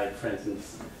jobs, like, for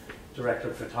instance, director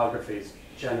of photography is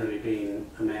generally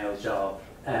being a male job.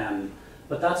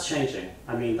 But that's changing.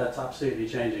 I mean, that's absolutely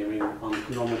changing. I mean, on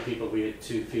Normal People, we had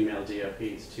 2 female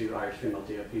DOPs, 2 Irish female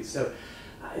DOPs. So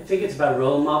I think it's about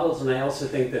role models, and I also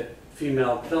think that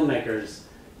female filmmakers,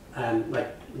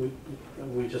 like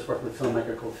we just worked with a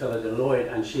filmmaker called Phila Lloyd,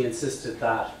 and she insisted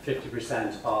that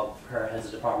 50% of her heads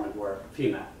of department were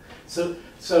female. So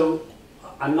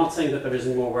I'm not saying that there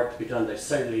isn't more work to be done. There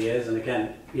certainly is, and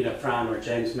again, Fran or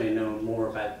James may know more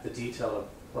about the detail of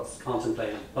what's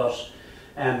contemplated.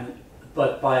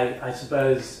 But by, I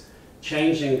suppose,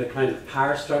 changing the kind of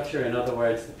power structure, in other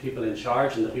words, the people in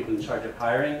charge and the people in charge of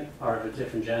hiring are of a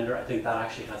different gender, I think that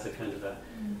actually has a kind of a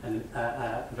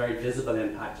very visible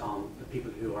impact on the people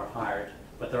who are hired.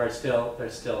 But there's still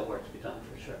work to be done,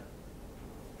 for sure.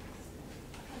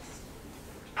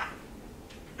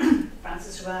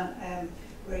 Frances Ruan,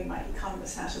 wearing my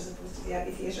economist hat as opposed to the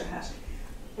Abbey Theatre hat.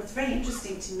 What's very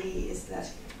interesting to me is that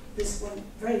there's one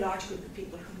very large group of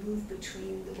people who move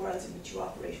between the worlds in which you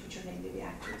operate, which are namely the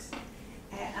actors.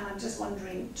 And I'm just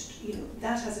wondering,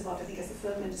 that has evolved. I think as the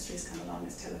film industry has come along,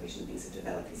 as television things have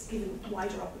developed, it's given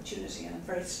wider opportunity, and I'm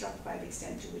very struck by the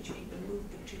extent to which people move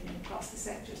between and across the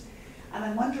sectors. And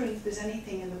I'm wondering if there's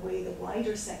anything in the way the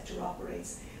wider sector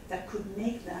operates that could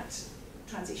make that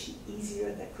transition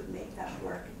easier, that could make that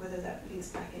work, whether that links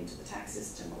back into the tax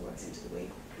system or works into the way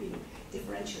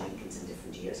differential incomes in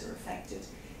different years are affected.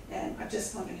 I'm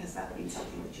just wondering, has that been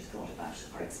something that you've thought about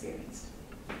or experienced?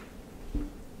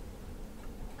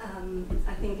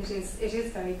 I think it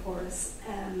is very porous.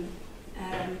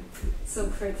 So,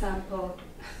 for example,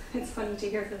 it's funny to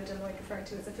hear Phila Lloyd referred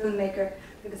to as a filmmaker,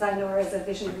 because I know her as a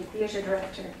visionary theatre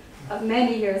director of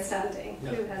many years standing,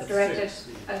 who has directed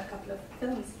a couple of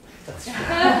films. That's true.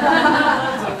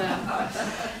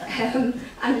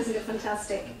 And isn't it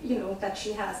fantastic, that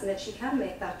she has and that she can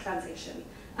make that transition?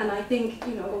 And I think,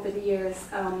 over the years,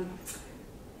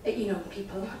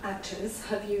 people, actors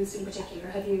have used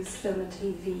film and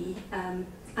TV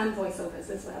and voiceovers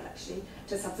as well, actually,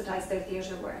 to subsidise their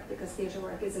theatre work, because theatre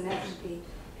work is inevitably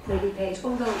poorly paid,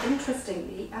 although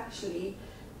interestingly, actually,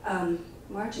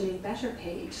 marginally better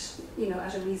paid,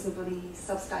 at a reasonably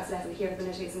subsidised level here than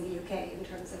it is in the UK in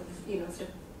terms of, sort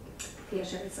of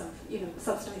theatres of,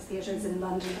 subsidised theatres in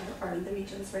London or in the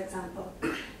regions, for example.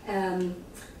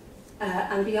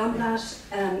 And beyond that,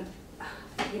 on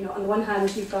the one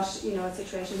hand, you've got, a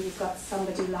situation where you've got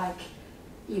somebody like,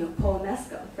 Paul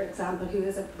Mescal, for example, who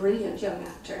is a brilliant young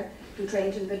actor who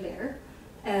trained in the Lear.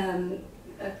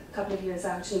 A couple of years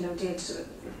out, did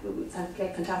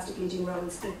play fantastic leading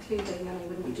roles, including, and I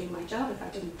wouldn't be doing my job if I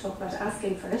didn't talk about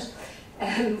asking for it,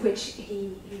 which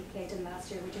he played in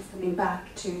last year, which is coming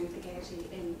back to the Gaiety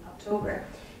in October.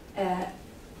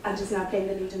 And is now playing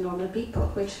the lead in Normal People,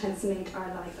 which has made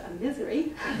our life a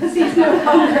misery because he's no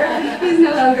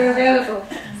longer available.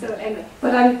 So anyway,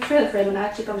 but I'm thrilled for him, and I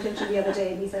actually bumped into him the other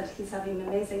day, and he said he's having an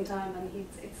amazing time, and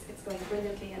it's going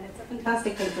brilliantly, and it's a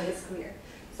fantastic thing for his career.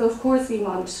 So of course we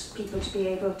want people to be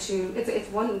able to. It's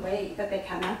one way that they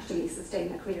can actually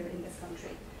sustain a career in this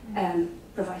country,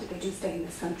 provided they do stay in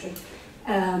this country.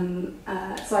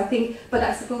 So I think, but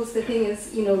I suppose the thing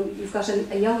is, you've got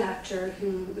a young actor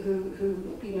who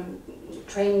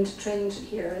trained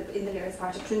here in the various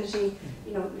part of Trinity,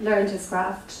 learned his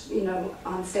craft,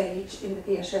 on stage in the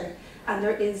theatre, and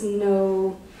there is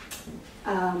no,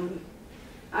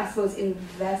 I suppose,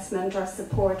 investment or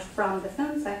support from the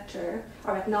film sector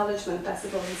or acknowledgement, I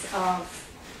suppose, of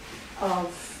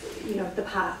the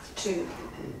path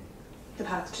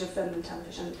to film and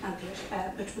television and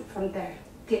theatre, but from there,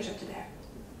 theatre to there.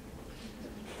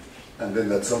 And then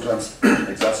that's sometimes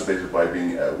exacerbated by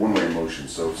being a one-way motion.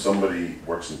 So if somebody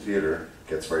works in theatre,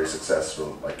 gets very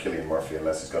successful, like Cillian Murphy,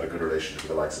 unless he's got a good relationship with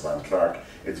the likes of Clarke,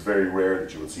 it's very rare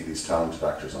that you will see these talented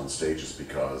actors on stages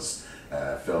because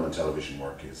film and television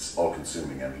work is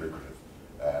all-consuming and lucrative.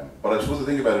 But I suppose the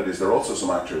thing about it is there are also some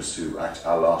actors who act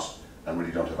a lot and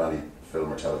really don't have any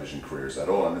film or television careers at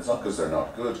all, and it's not because they're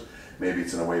not good. Maybe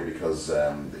it's in a way because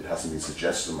it hasn't been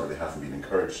suggested to them or they haven't been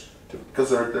encouraged to, because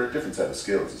they're a different set of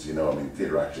skills, as you know. I mean,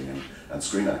 theatre acting and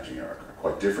screen acting are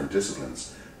quite different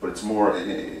disciplines, but it's more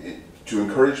to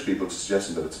encourage people, to suggest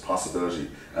them that it's a possibility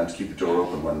and to keep the door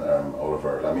open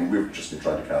when we've just been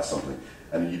trying to cast something,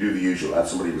 and you do the usual, and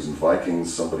somebody who was in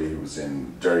Vikings, somebody who was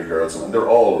in Derry Girls, and they're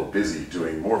all busy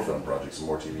doing more film projects and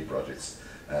more TV projects,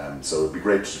 so it'd be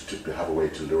great to have a way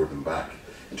to lure them back.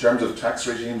 In terms of tax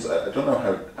regimes, I don't know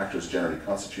how actors generally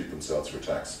constitute themselves for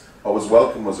tax. What was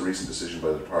welcome was a recent decision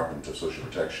by the Department of Social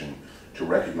Protection to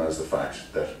recognise the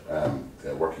fact that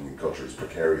working in culture is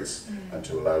precarious, and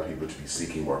to allow people to be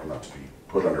seeking work, not to be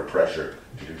put under pressure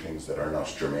to do things that are not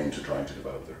germane to trying to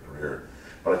develop their career.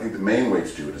 But I think the main way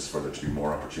to do it is for there to be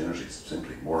more opportunities.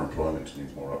 Simply, more employment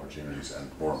means more opportunities,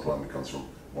 and more employment comes from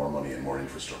more money and more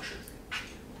infrastructure.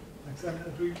 Thanks.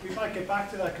 And we might get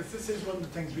back to that, because this is one of the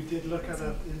things we did look at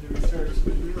in the research,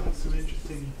 but we'll have some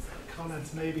interesting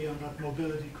comments maybe on that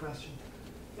mobility question.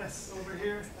 Yes, over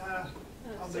here,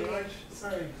 on the right.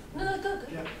 Sorry. No, go.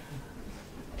 Yeah.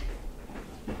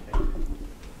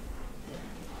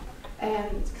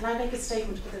 Can I make a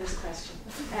statement, but there is a question?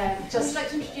 Just like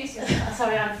to introduce yourself.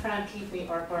 Sorry, I'm Fran Keaveney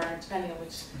or Byrne, depending on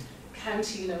which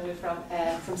county we're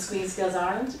from Screen Skills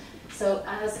Ireland. So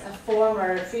as a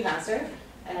former freelancer,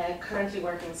 currently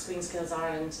working in Screen Skills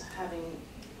Ireland, having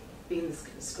been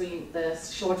the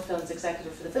short films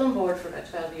executive for the Film Board for about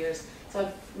 12 years, so I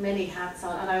have many hats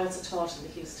on, and I also taught in the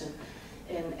Houston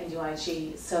in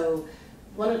UIG. So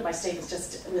one of my statements,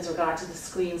 just with regard to the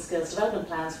Screen Skills Development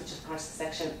Plans, which is part of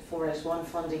Section 481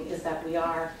 funding, is that we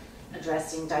are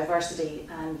addressing diversity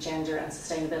and gender and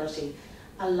sustainability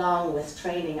along with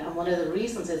training. And one of the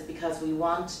reasons is because we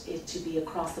want it to be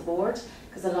across the board,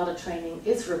 because a lot of training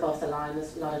is for above the line.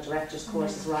 There's a lot of directors'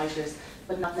 courses, writers,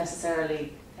 but not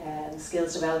necessarily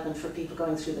skills development for people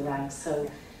going through the ranks. So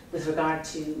with regard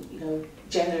to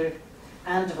gender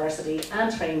and diversity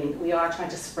and training, we are trying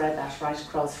to spread that right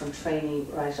across from training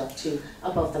right up to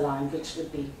above the line, which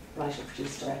would be writer,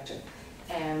 producer, director.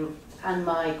 And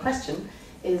my question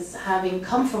is, having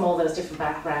come from all those different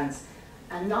backgrounds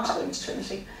and not going to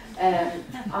Trinity,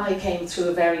 I came through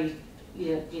a very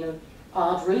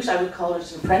odd route. I would call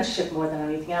it an apprenticeship more than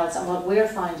anything else. And what we're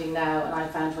finding now, and I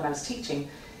found when I was teaching,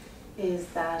 is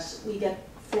that we get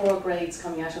 4 grades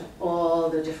coming out of all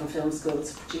the different film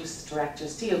schools: producers,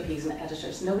 directors, DOPs and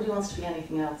editors. Nobody wants to be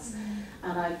anything else.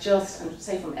 And I just, and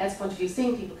say from Ed's point of view,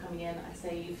 seeing people coming in, I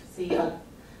say you see a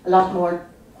lot more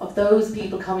of those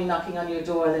people coming knocking on your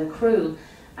door than crew.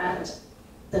 And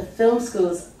the film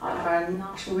schools are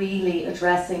not really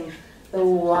addressing the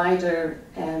wider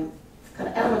kind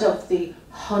of element of the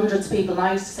hundreds of people. And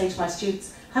I used to say to my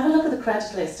students, have a look at the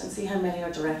credit list and see how many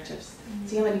are directors,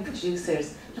 see how many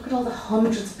producers. Look at all the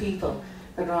hundreds of people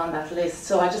that are on that list.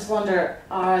 So I just wonder,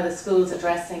 are the schools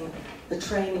addressing the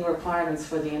training requirements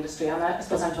for the industry? And I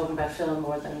suppose I'm talking about film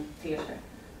more than theatre.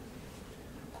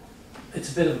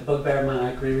 It's a bit of a bugbear, man.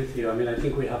 I agree with you. I mean, I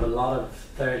think we have a lot of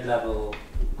third-level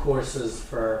courses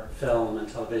for film and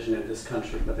television in this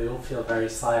country, but they all feel very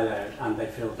siloed, and they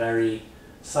feel very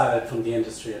siloed from the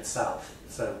industry itself.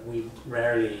 So we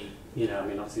rarely, I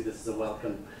mean, obviously this is a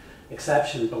welcome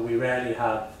exception, but we rarely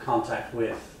have contact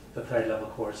with the third-level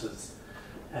courses,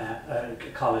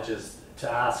 colleges, to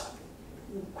ask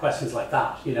questions like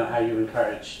that, you know, how you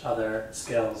encourage other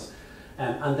skills.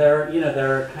 And there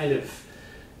are kind of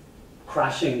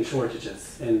crashing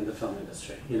shortages in the film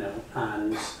industry, you know,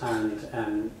 and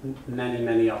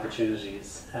many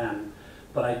opportunities.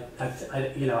 But I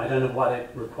don't know what it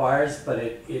requires, but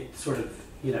it sort of,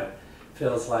 you know,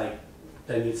 feels like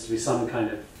there needs to be some kind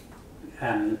of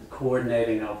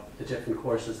coordinating of the different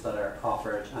courses that are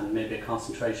offered, and maybe a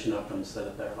concentration of them so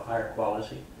that they're of a higher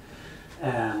quality.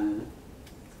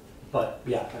 But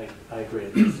yeah, I agree.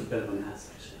 It's a bit of a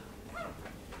mess, actually.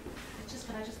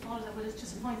 Can I just follow that? Well, it's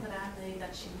just a point that Anne made,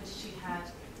 that she wished she had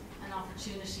an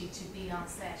opportunity to be on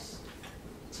set,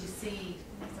 to see,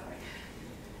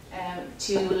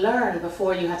 to learn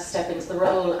before you had to step into the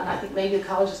role. And I think maybe the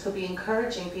colleges could be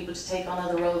encouraging people to take on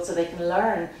other roles so they can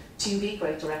learn to be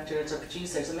great directors or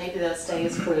producers, and maybe they'll stay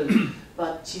as crew,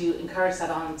 but to encourage that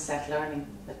on-set learning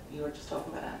that you were just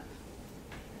talking about, Anne.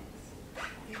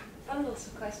 Bundles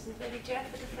of questions. Maybe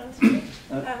Jeff at the front here.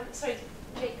 Sorry,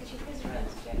 Jake, could you please run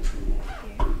to Jeff here?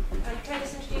 Can I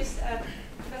just introduce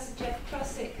Professor Jeff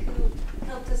Crossick, who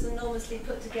helped us enormously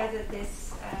put together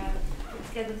this,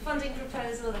 the funding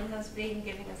proposal, and has been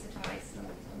giving us advice on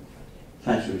the project.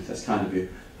 Thanks, Ruth. That's kind of you.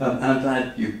 And I'm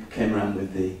glad you came around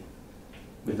with the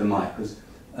mic, because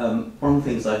one of the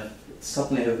things I've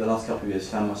suddenly over the last couple of years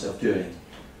found myself doing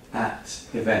at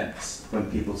events when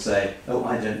people say, "Oh,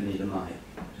 I don't need a mic,"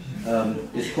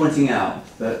 is pointing out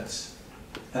that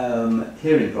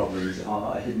hearing problems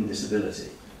are a hidden disability.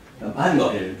 I haven't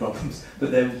got hearing problems,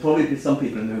 but there will probably be some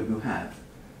people in the room who have.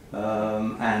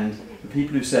 And the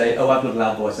people who say, "Oh, I've got a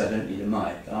loud voice, I don't need a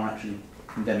mic," are actually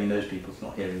condemning those people for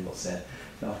not hearing what's said.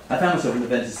 So I found myself in an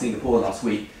event in Singapore last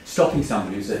week, stopping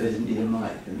somebody who said they didn't need a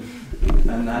mic.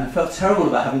 And I felt terrible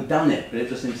about having done it, but it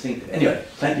was just instinctive. Anyway,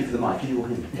 thank you for the mic. You all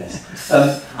hear me? Yes.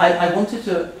 I wanted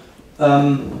to...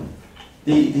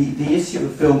 The issue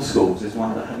of film schools is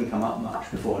one that hadn't come up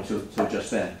much before until just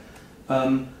then.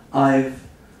 A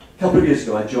couple of years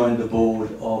ago, I joined the board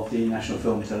of the National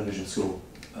Film and Television School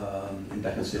in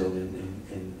Beaconsfield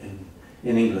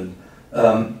in England,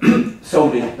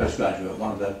 solely postgraduate,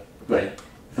 one of the great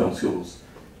film schools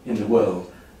in the world,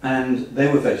 and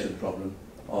they were faced with the problem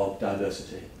of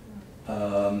diversity,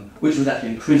 which was actually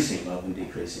increasing rather than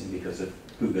decreasing because of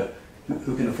who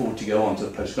can afford to go on to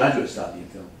a postgraduate study in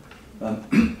film.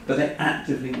 But they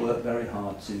actively work very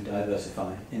hard to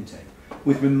diversify intake,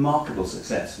 with remarkable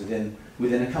success.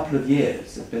 Within a couple of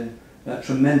years, there's been a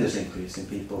tremendous increase in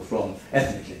people from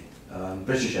ethnically,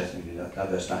 British ethnically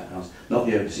diverse backgrounds, not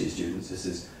the overseas students. This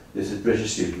is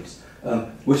British students,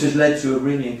 which has led to a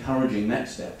really encouraging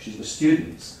next step, which is the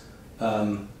students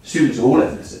of all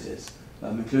ethnicities,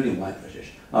 including white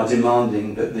British, are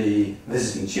demanding that the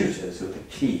visiting tutors, who are the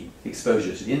key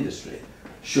exposure to the industry,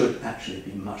 should actually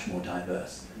be much more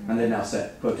diverse. And they now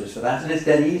set quotas for that, and it's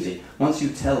dead easy. Once you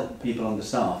tell people on the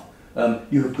staff,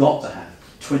 you have got to have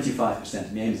 25%,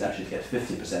 and the aim is actually to get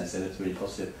 50%, so it's really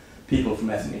positive, people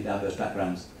from ethnically diverse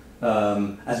backgrounds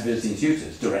as visiting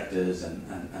tutors, directors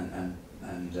and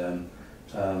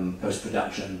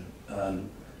post-production,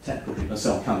 technical people and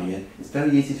so on coming in. It's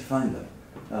very easy to find them,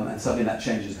 and suddenly that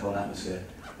changes the whole atmosphere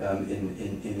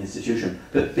in the institution.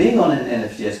 But being on an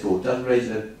NFTS board does raise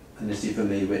an issue for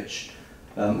me which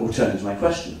will turn into my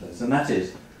question for this, and that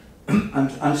is,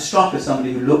 I'm struck as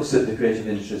somebody who looks at the creative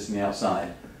industries from the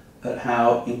outside at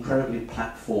how incredibly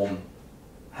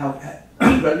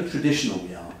incredibly traditional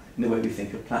we are in the way we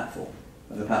think of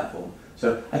the platform.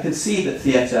 So I can see that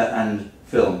theatre and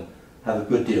film have a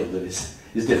good deal that is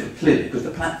different, clearly, because the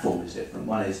platform is different.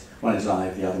 One is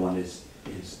live, the other one is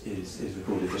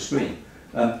recorded for screen.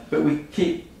 But we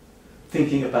keep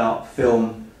thinking about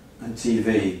film and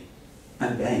TV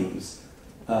and games,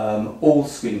 all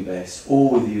screen-based,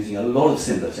 all with using a lot of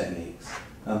similar techniques,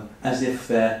 as if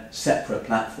they're separate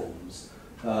platforms.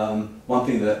 One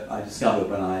thing that I discovered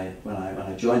when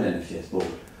I joined NFTS board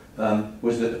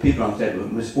was that the people around the table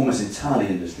was almost entirely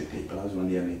industry people. I was one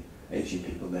of the only HE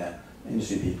people there.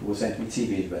 Industry people were saying to me,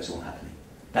 TV is where it's all happening.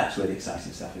 That's where the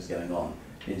exciting stuff is going on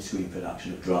in screen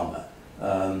production of drama.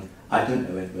 I don't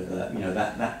know whether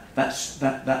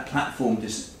that platform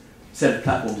set of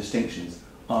platform distinctions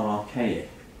are archaic.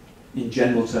 In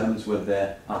general terms, whether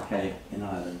they're archaic in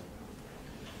Ireland.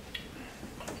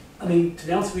 I mean, to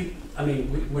be honest,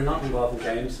 we're not involved in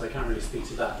games, so I can't really speak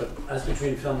to that. But as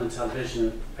between film and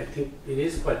television, I think it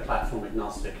is quite platform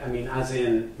agnostic. I mean, as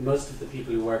in most of the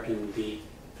people who work in the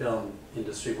film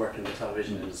industry work in the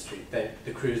television industry.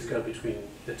 The crews go between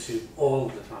the two all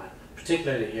the time,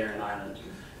 particularly here in Ireland,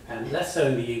 and less so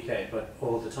in the UK, but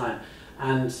all the time.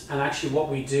 And actually, what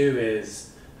we do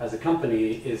is, as a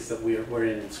company, is that we're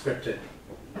in scripted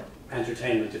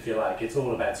entertainment, if you like. It's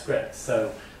all about scripts.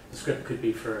 So the script could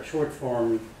be for a short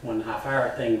form, 1.5 hour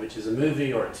thing, which is a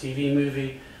movie or a TV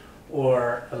movie,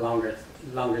 or a longer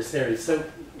series. So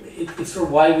it's sort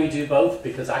of why we do both,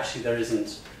 because actually there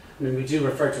isn't, I mean, we do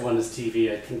refer to one as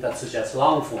TV. I think that suggests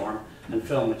long form, and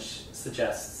film, which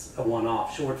suggests a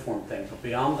one-off short form thing. But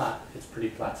beyond that, it's pretty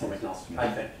platform agnostic,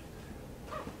 I think.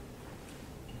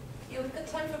 Yeah, we've got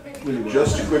time for maybe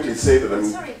Just to quickly say that,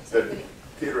 Sorry, Willie.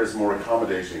 theatre is more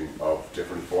accommodating of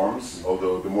different forms,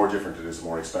 although the more different it is, the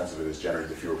more expensive it is, generally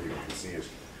the fewer people can see it.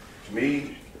 To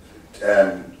me,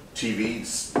 TV,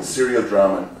 serial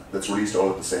drama that's released all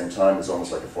at the same time is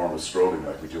almost like a form of scrolling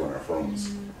like we do on our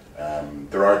phones.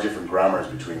 There are different grammars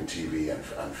between TV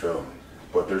and film,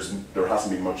 but there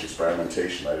hasn't been much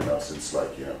experimentation, I don't know, since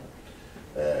like, you know,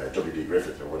 W.D.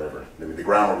 Griffith or whatever. I mean, the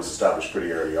grammar was established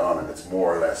pretty early on, and it's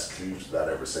more or less cleaved to that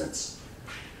ever since.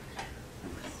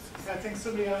 I think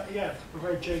somebody,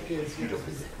 where Jake is.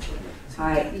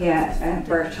 Hi,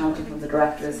 Bert Chanton from the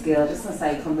Directors Guild. Just to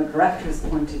say, from the director's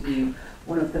point of view,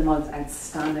 one of the most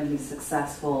outstandingly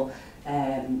successful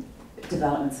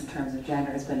developments in terms of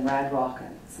gender has been Red Rock,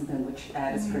 something which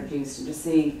Ed has produced, and to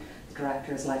see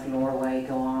directors like Laura Way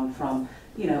go on from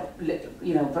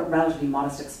relatively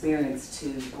modest experience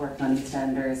to working on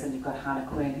EastEnders, and you've got Hannah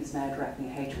Quinn who's now directing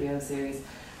a HBO series,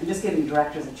 and just giving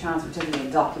directors a chance, particularly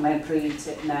in documentary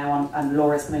now, and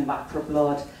Laura's coming back for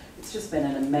Blood. It's just been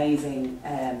an amazing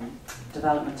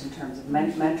development in terms of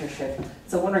mentorship.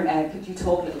 So wondering, Ed, could you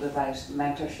talk a little bit about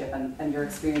mentorship and your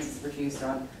experience as a producer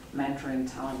on mentoring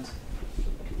talent?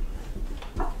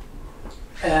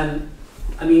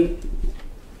 I mean,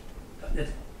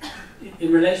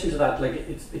 in relation to that, like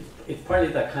it's partly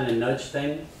that kind of nudge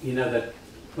thing, you know, that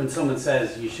when someone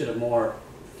says you should have more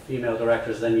female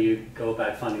directors, then you go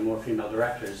about finding more female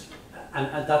directors,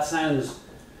 and that sounds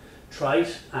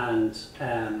trite and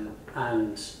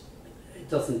it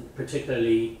doesn't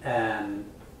particularly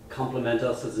complement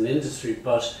us as an industry.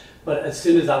 But as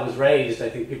soon as that was raised, I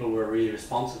think people were really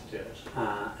responsive to it.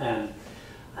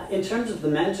 In terms of the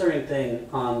mentoring thing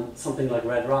on something like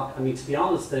Red Rock, I mean, to be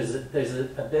honest, there's a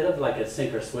bit of like a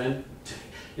sink or swim.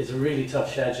 It's a really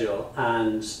tough schedule,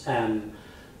 and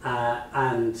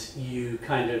you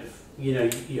kind of, you know,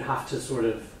 you have to sort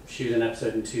of shoot an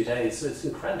episode in 2 days, so it's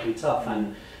incredibly tough.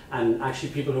 And actually,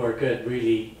 people who are good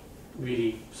really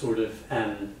sort of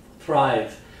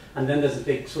thrive. And then there's a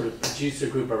big sort of producer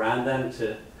group around them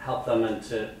to help them and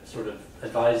to sort of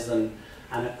advise them.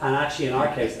 And actually, in our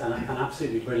case, an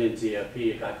absolutely brilliant DOP,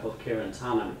 a guy called Kieran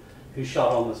Tannum, who shot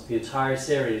almost the entire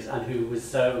series and who was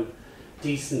so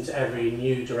decent to every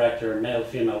new director, male,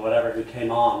 female, whatever, who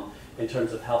came on in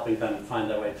terms of helping them find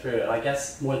their way through it. I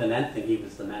guess more than anything, he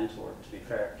was the mentor, to be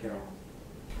fair, Kieran.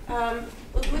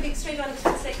 We'll move straight on to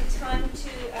the second time to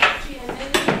Trina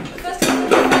and Millie. First of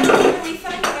all, we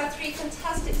found our three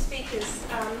fantastic speakers.